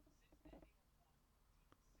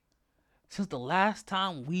 Since the last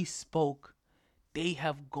time we spoke, they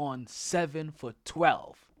have gone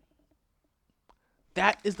 7-12.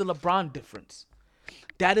 That is the LeBron difference.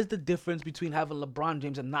 That is the difference between having LeBron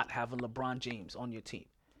James and not having LeBron James on your team.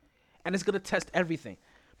 And it's going to test everything.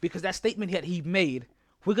 Because that statement that he made,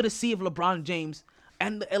 we're going to see if LeBron James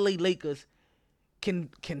and the LA Lakers can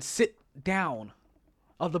sit down.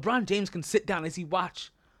 Or LeBron James can sit down as he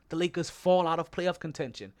watch the Lakers fall out of playoff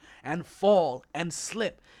contention and fall and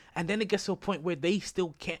slip. And then it gets to a point where they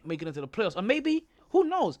still can't make it into the playoffs. Or maybe, who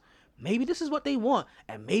knows? Maybe this is what they want.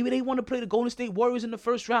 And maybe they want to play the Golden State Warriors in the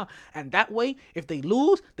first round. And that way, if they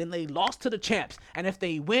lose, then they lost to the champs. And if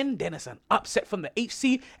they win, then it's an upset from the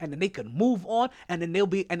HC. And then they can move on. And then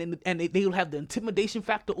they'll have the intimidation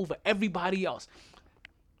factor over everybody else.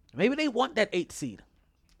 Maybe they want that 8th seed.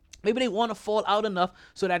 Maybe they want to fall out enough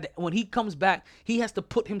so that when he comes back, he has to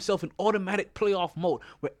put himself in automatic playoff mode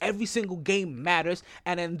where every single game matters,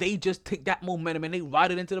 and then they just take that momentum and they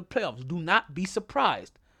ride it into the playoffs. Do not be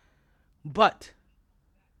surprised. But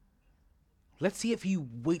let's see if he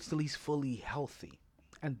waits till he's fully healthy.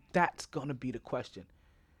 And that's going to be the question.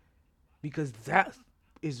 Because that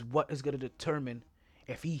is what is going to determine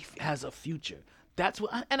if he has a future. That's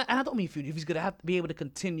what, and I don't mean future, if he's going to have to be able to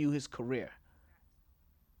continue his career.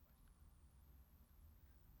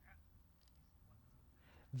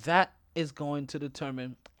 That is going to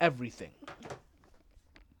determine everything.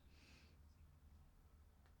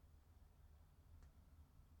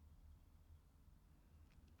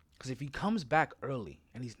 Because if he comes back early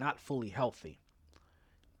and he's not fully healthy,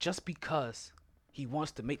 just because he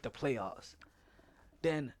wants to make the playoffs,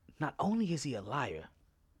 then not only is he a liar,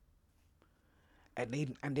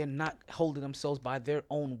 and they're not holding themselves by their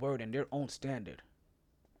own word and their own standard,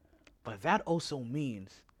 but that also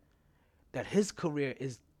means that his career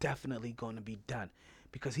is definitely going to be done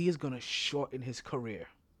because he is going to shorten his career.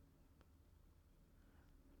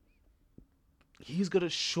 He's going to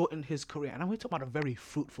shorten his career. And I'm talking about a very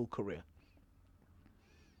fruitful career.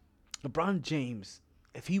 LeBron James,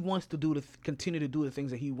 if he wants to continue to do the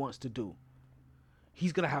things that he wants to do,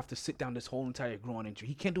 he's going to have to sit down this whole entire groin injury.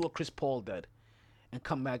 He can't do what Chris Paul did and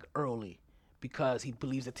come back early because he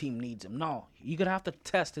believes the team needs him. No, you're going to have to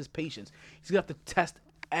test his patience. He's going to have to test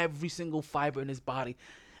every single fiber in his body,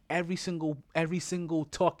 every single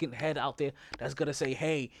talking head out there that's gonna say,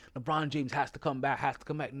 hey, LeBron James has to come back.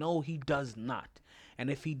 No, he does not. And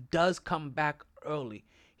if he does come back early,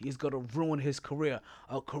 he's gonna ruin his career.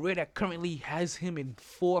 A career that currently has him in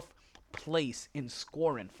 4th place in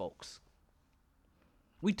scoring, folks.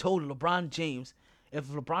 We told LeBron James, if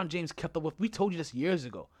LeBron James kept up with, we told you this years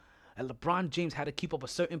ago, and LeBron James had to keep up a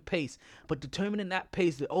certain pace, but determining that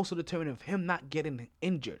pace would also determine him not getting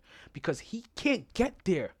injured, because he can't get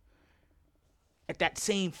there at that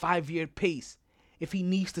same 5-year pace if he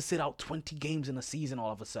needs to sit out 20 games in a season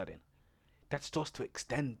all of a sudden. That starts to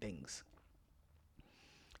extend things.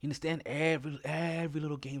 You understand? Every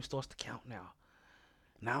little game starts to count now.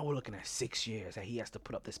 Now we're looking at 6 years that he has to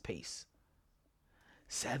put up this pace.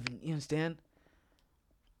 7, you understand?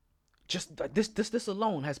 Just this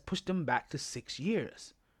alone has pushed him back to 6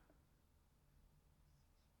 years.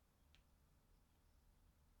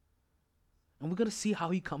 And we're going to see how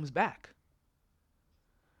he comes back.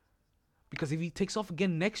 Because if he takes off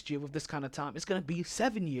again next year with this kind of time, it's going to be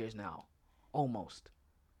 7 years now. Almost.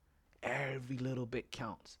 Every little bit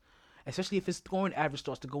counts. Especially if his scoring average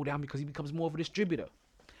starts to go down because he becomes more of a distributor.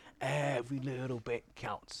 Every little bit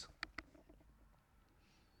counts.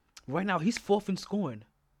 Right now, he's 4th in scoring.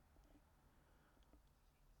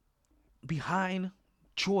 Behind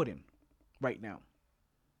Jordan right now.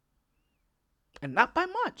 And not by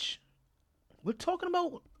much. We're talking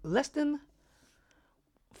about less than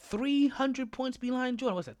 300 points behind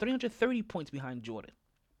Jordan. What's that? 330 points behind Jordan.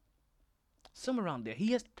 somewhere around there.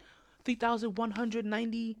 He has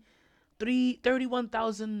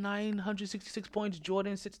 31,966 points.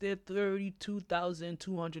 Jordan sits there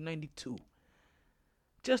 32,292.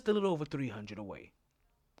 Just a little over 300 away.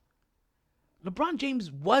 LeBron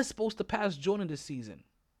James was supposed to pass Jordan this season.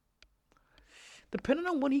 Depending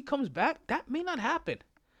on when he comes back, that may not happen.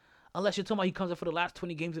 Unless you're talking about he comes up for the last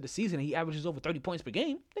 20 games of the season and he averages over 30 points per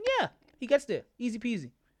game, then yeah, he gets there. Easy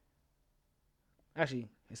peasy. Actually,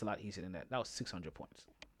 it's a lot easier than that. That was 600 points.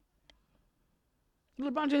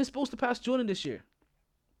 LeBron James is supposed to pass Jordan this year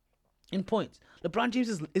in points. LeBron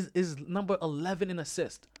James is number 11 in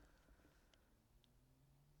assists.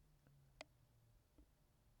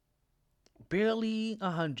 Barely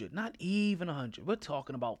 100. Not even 100. We're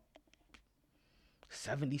talking about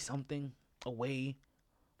 70-something away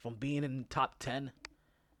from being in the top 10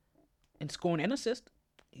 in scoring and assist.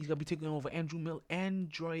 He's going to be taking over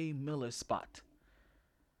Andre Miller's spot.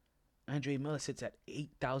 Andre Miller sits at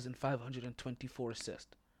 8,524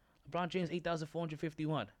 assists. LeBron James,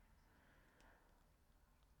 8,451.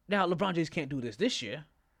 Now, LeBron James can't do this year.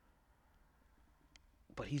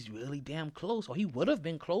 But he's really damn close. Or he would have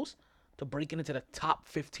been close to breaking into the top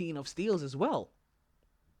 15 of steals as well.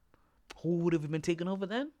 Who would have been taking over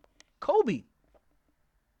then? Kobe.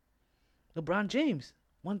 LeBron James,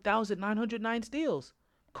 1,909 steals.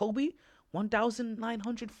 Kobe,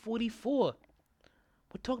 1,944.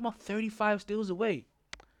 We're talking about 35 steals away.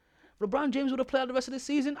 If LeBron James would have played the rest of the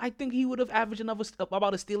season, I think he would have averaged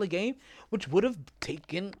about a steal a game, which would have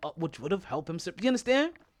helped him. You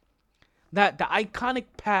understand? That the iconic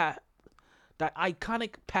path that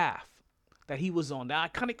he was on, the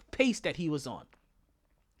iconic pace that he was on,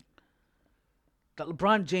 that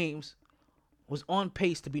LeBron James was on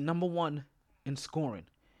pace to be number 1 in scoring.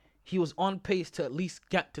 He was on pace to at least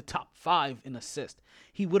get to top 5 in assists.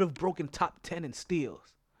 He would have broken top 10 in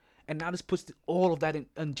steals. And now this puts all of that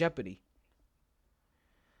in jeopardy.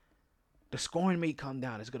 The scoring may come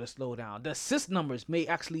down. It's going to slow down. The assist numbers may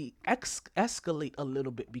actually escalate a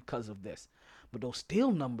little bit because of this. But those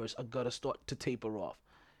steal numbers are going to start to taper off.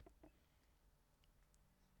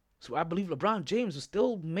 So I believe LeBron James will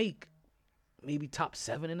still make maybe top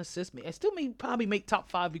 7 in assists. I still may probably make top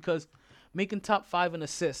 5 because making top 5 in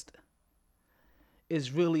assist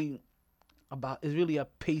is really a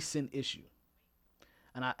pacing issue.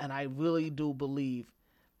 And I really do believe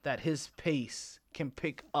that his pace can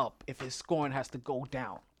pick up if his scoring has to go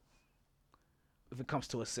down if it comes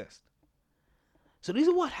to assist. So this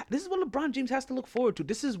is what LeBron James has to look forward to.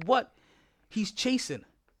 This is what he's chasing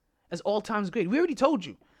as all-time great. We already told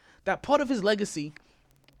you that part of his legacy,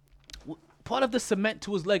 part of the cement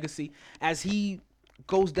to his legacy as he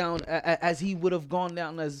goes down, as he would have gone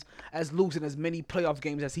down as losing as many playoff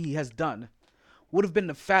games as he has done, would have been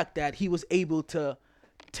the fact that he was able to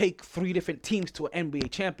take 3 different teams to an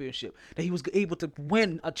NBA championship. That he was able to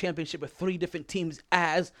win a championship with 3 different teams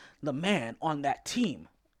as the man on that team.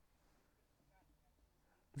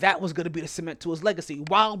 That was going to be the cement to his legacy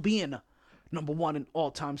while being number 1 in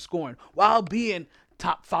all-time scoring, while being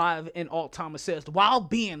top 5 in all-time assists, while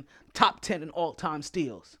being top 10 in all-time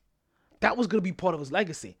steals. That was going to be part of his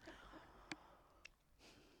legacy.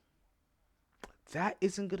 That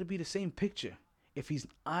isn't going to be the same picture if he's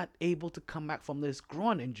not able to come back from this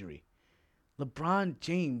groin injury. LeBron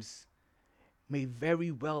James may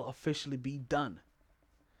very well officially be done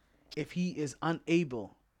if he is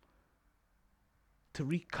unable to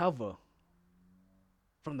recover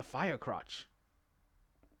from the fire crotch.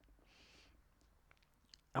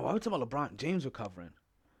 And while we're talking about LeBron James recovering,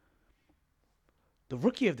 the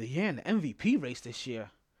Rookie of the Year and the MVP race this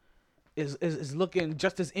year is looking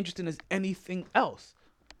just as interesting as anything else.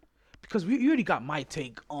 Because you already got my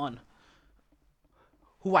take on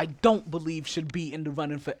who I don't believe should be in the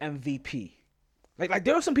running for MVP. Like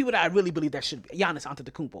there are some people that I really believe that should be. Giannis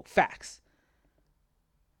Antetokounmpo, facts.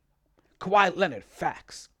 Kawhi Leonard,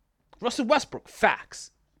 facts. Russell Westbrook,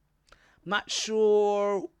 facts. Not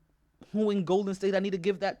sure who in Golden State I need to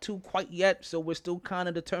give that to quite yet, so we're still kind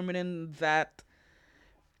of determining that.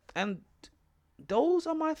 And those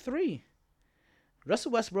are my 3.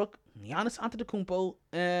 Russell Westbrook, Giannis Antetokounmpo,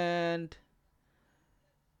 and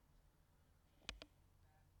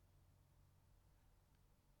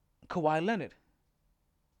Kawhi Leonard.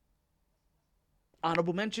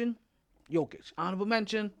 Honorable mention, Jokic. Honorable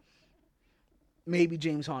mention, maybe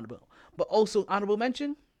James Harden. But also honorable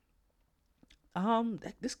mention,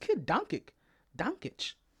 this kid Doncic.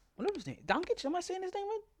 Whatever his name. Doncic? Am I saying his name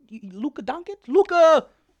right? Luka Doncic? Luka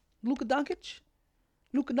Doncic?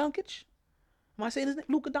 Am I saying his name?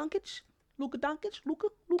 Luka Doncic? Luka Doncic? Luka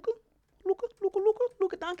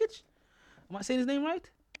Doncic? Am I saying his name right?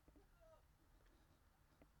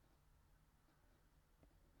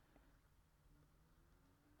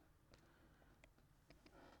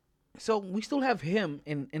 So we still have him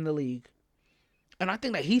in the league. And I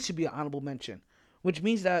think that he should be an honorable mention. Which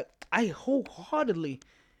means that I wholeheartedly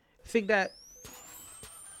think that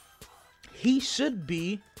he should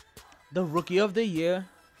be the Rookie of the Year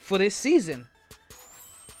for this season.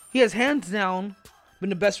 He has hands down been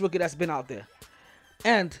the best rookie that's been out there.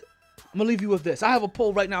 And I'm going to leave you with this. I have a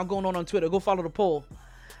poll right now going on Twitter. Go follow the poll.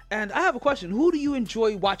 And I have a question. Who do you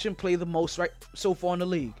enjoy watching play the most right so far in the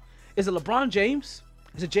league? Is it LeBron James?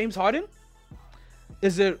 Is it James Harden?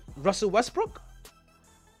 Is it Russell Westbrook?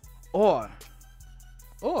 Or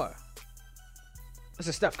is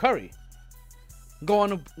it Steph Curry? Go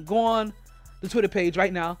on the Twitter page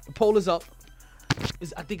right now. The poll is up.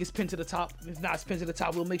 I think it's pinned to the top. If not, it's pinned to the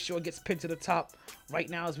top. We'll make sure it gets pinned to the top right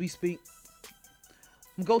now as we speak.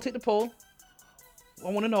 Go take the poll.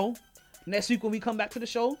 I want to know. Next week when we come back to the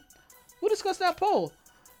show, we'll discuss that poll,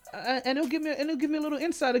 and it'll give me a little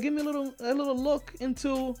insight. It'll give me a little look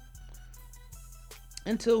into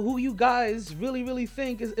who you guys really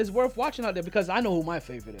think is worth watching out there, because I know who my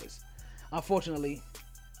favorite is. Unfortunately,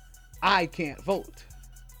 I can't vote,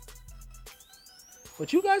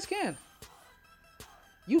 but you guys can.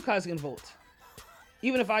 You guys can vote,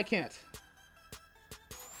 even if I can't.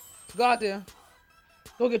 So go out there,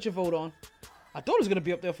 go get your vote on. I thought it was gonna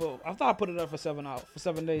be up there I thought I put it up for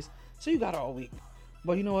 7 days. So you got it all week.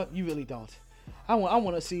 But you know what? You really don't. I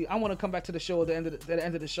want to come back to the show at the end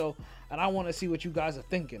of the show, and I want to see what you guys are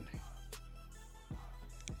thinking.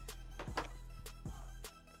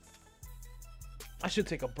 I should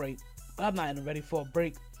take a break, but I'm not even ready for a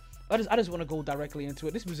break. I just want to go directly into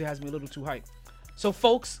it. This music has me a little too hyped. So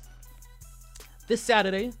folks, this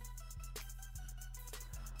Saturday,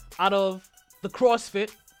 out of the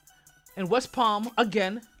CrossFit in West Palm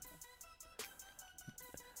again,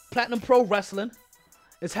 Platinum Pro Wrestling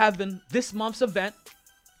is having this month's event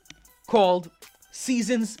called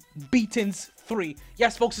Seasons Beatings 3.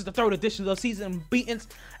 Yes, folks, it's the third edition of Season Beatings,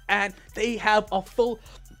 and they have a full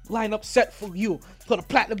lineup set for you. For the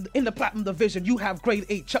platinum division, you have grade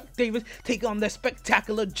 8 Chuck Davis taking on the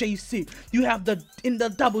spectacular JC. You have in the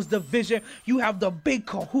doubles division, you have the big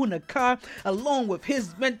Kahuna Khan along with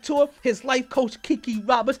his mentor, his life coach Kiki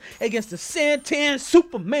Roberts, against the Santan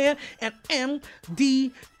Superman and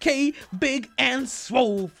MDK Big and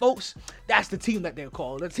Swole, folks. That's the team that they're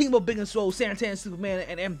called. The team of Big and Swole, Santan Superman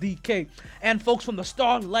and MDK. And folks, from the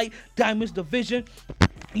Starlight Diamonds division,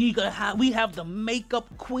 we have the makeup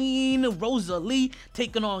queen Rosalie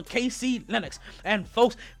taking on KC Lennox. And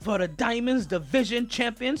folks, for the Diamonds Division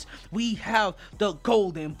champions, we have the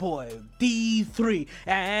Golden Boy D3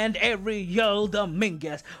 and Ariel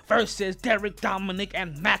Dominguez versus Derek Dominic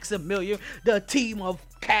and Maximilian, the team of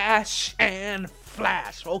Cash and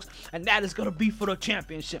Flash, folks, and that is gonna be for the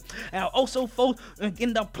championship. And also, folks,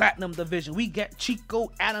 in the Platinum Division, we get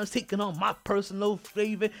Chico Adams taking on my personal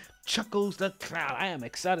favorite, Chuckles the Clown. I am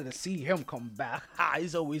excited to see him come back.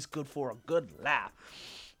 He's always good for a good laugh.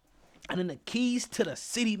 And in the Keys to the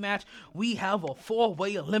City match, we have a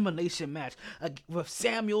 4-way elimination match with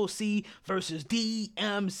Samuel C. versus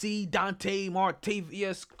DMC, Dante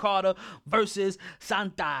Martavius Carter versus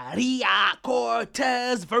Santaria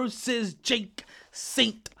Cortez versus Jake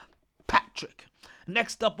St. Patrick.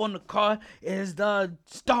 Next up on the card is the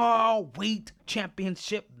Starweight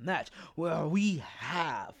Championship match, where we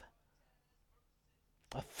have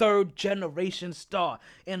a third-generation star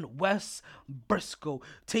in Wes Briscoe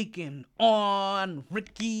taking on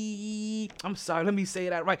Ricky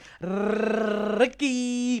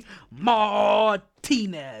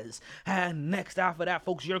Martinez. And next after that,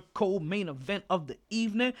 folks, your co-main event of the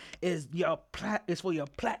evening is for your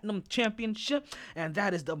Platinum Championship, and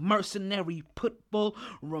that is the Mercenary Pitbull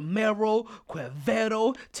Romero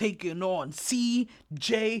Quevedo taking on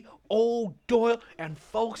CJ O'Doyle. And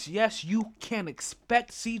folks, yes, you can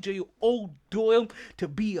expect CJ O'Doyle to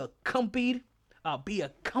be accompanied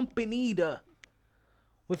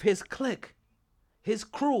with his clique, his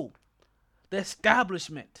crew, the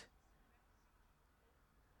establishment.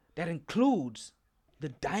 That includes the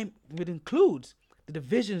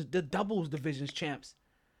divisions, the doubles divisions champs,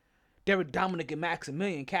 Derek Dominic and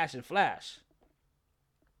Maximilian, Cash and Flash.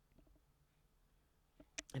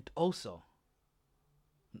 And also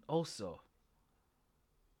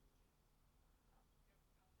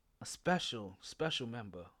a special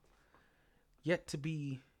member yet to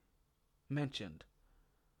be mentioned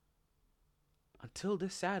until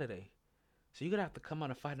this Saturday. So you're gonna have to come out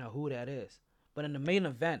and find out who that is. But in the main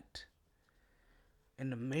event,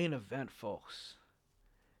 folks,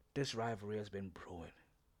 this rivalry has been brewing.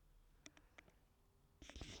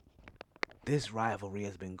 This rivalry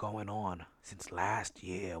has been going on since last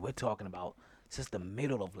year. We're talking about since the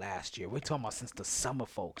middle of last year. We're talking about since the summer,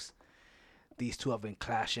 folks. These two have been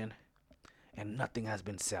clashing, and nothing has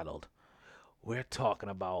been settled. We're talking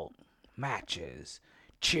about matches,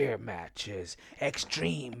 cheer matches,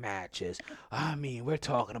 extreme matches. I mean, we're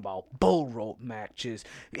talking about bull rope matches,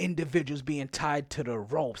 individuals being tied to the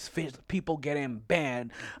ropes, people getting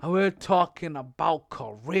banned. And we're talking about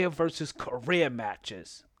career versus career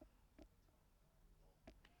matches.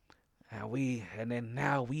 And then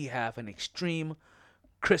now we have an extreme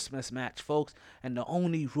Christmas match, folks. And the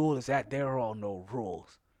only rule is that there are no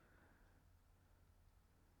rules.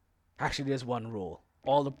 Actually, there's one rule.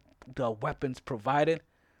 All the weapons provided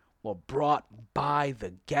were brought by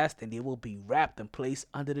the guest, and they will be wrapped and placed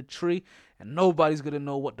under the tree, and nobody's going to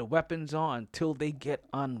know what the weapons are until they get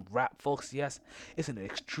unwrapped, folks. Yes, it's an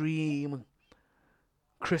extreme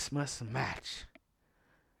Christmas match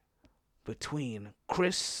between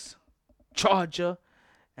Chris Charger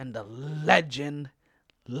and the legend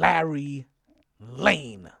Larry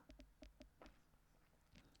Lane.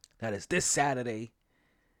 That is this Saturday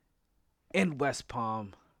in West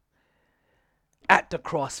Palm at the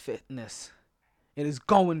Cross Fitness. It is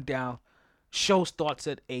going down. Show starts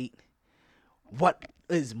at 8. What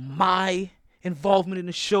is my involvement in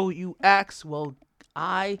the show, you ask? Well,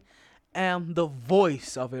 I am the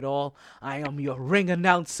voice of it all. I am your ring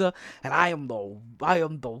announcer, and I am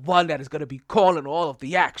the one that is going to be calling all of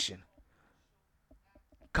the action.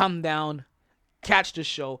 Come down, catch the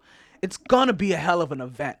show. It's going to be a hell of an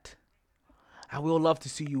event. I will love to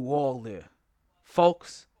see you all there.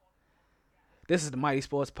 Folks, this is the MyT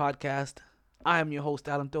Sports Podcast. I am your host,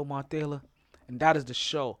 Alan Thomar Taylor, and that is the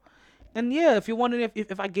show. And yeah, if you're wondering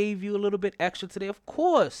if I gave you a little bit extra today, of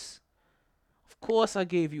course I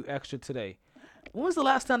gave you extra today. When was the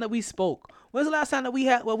last time that we spoke? When was the last time that we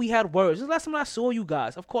had words? When was the last time I saw you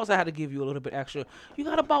guys? Of course I had to give you a little bit extra. You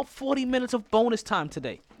got about 40 minutes of bonus time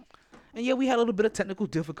today. And yeah, we had a little bit of technical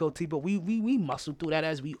difficulty, but we muscled through that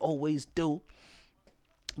as we always do.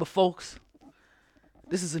 But folks,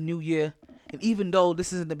 this is a new year, and even though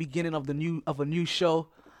this isn't the beginning of a new show,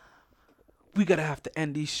 we gotta have to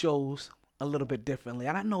end these shows a little bit differently.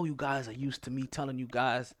 And I know you guys are used to me telling you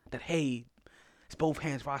guys that, hey, it's both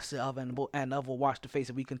hands for ourselves and other wash the face,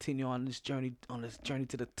 and we continue on this journey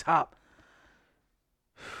to the top.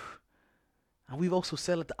 And we've also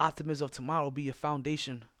said, let the optimism of tomorrow be your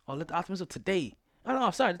foundation, or let the optimism of today. Let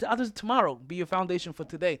the optimism of tomorrow be your foundation for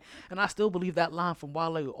today. And I still believe that line from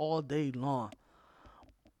Wale all day long.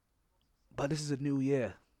 But this is a new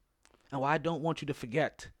year, and I don't want you to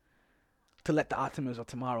forget to let the optimism of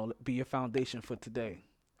tomorrow be your foundation for today.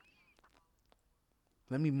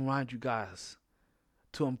 Let me remind you guys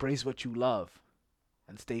to embrace what you love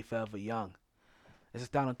and stay forever young. This is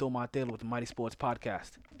Donald Thomar Taylor with the MyT Sports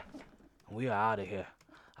Podcast. And we are out of here.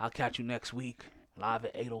 I'll catch you next week, live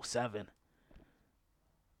at 8:07.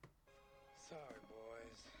 Sorry,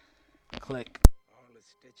 boys. Click. All the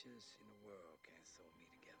stitches in the world can't sew me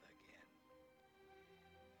together again.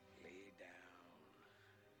 Lay down.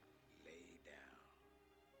 Lay down.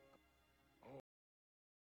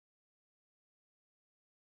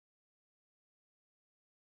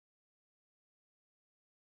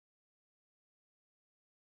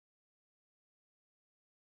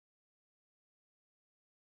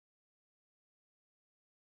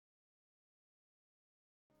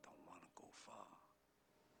 Don't want to go far.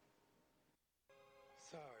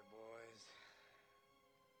 Sorry, boys.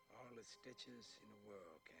 All the stitches in the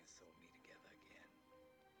world can't sew me together again.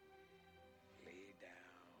 Lay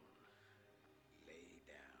down. Lay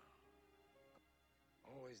down.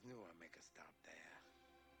 Always knew I'd make a stop there.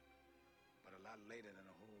 But a lot later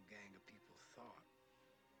than a whole gang of people thought.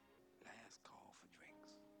 Last call for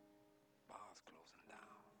drinks. Bars closing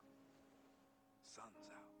down.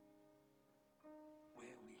 Sun's out.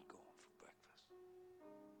 Where we going for breakfast?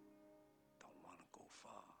 Don't want to go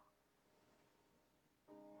far.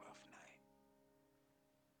 Rough night.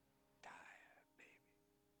 Tired, baby.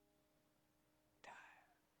 Tired.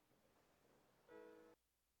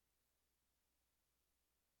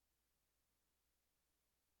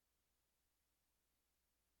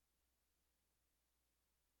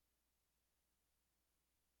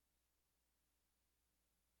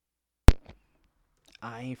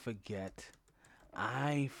 I ain't forget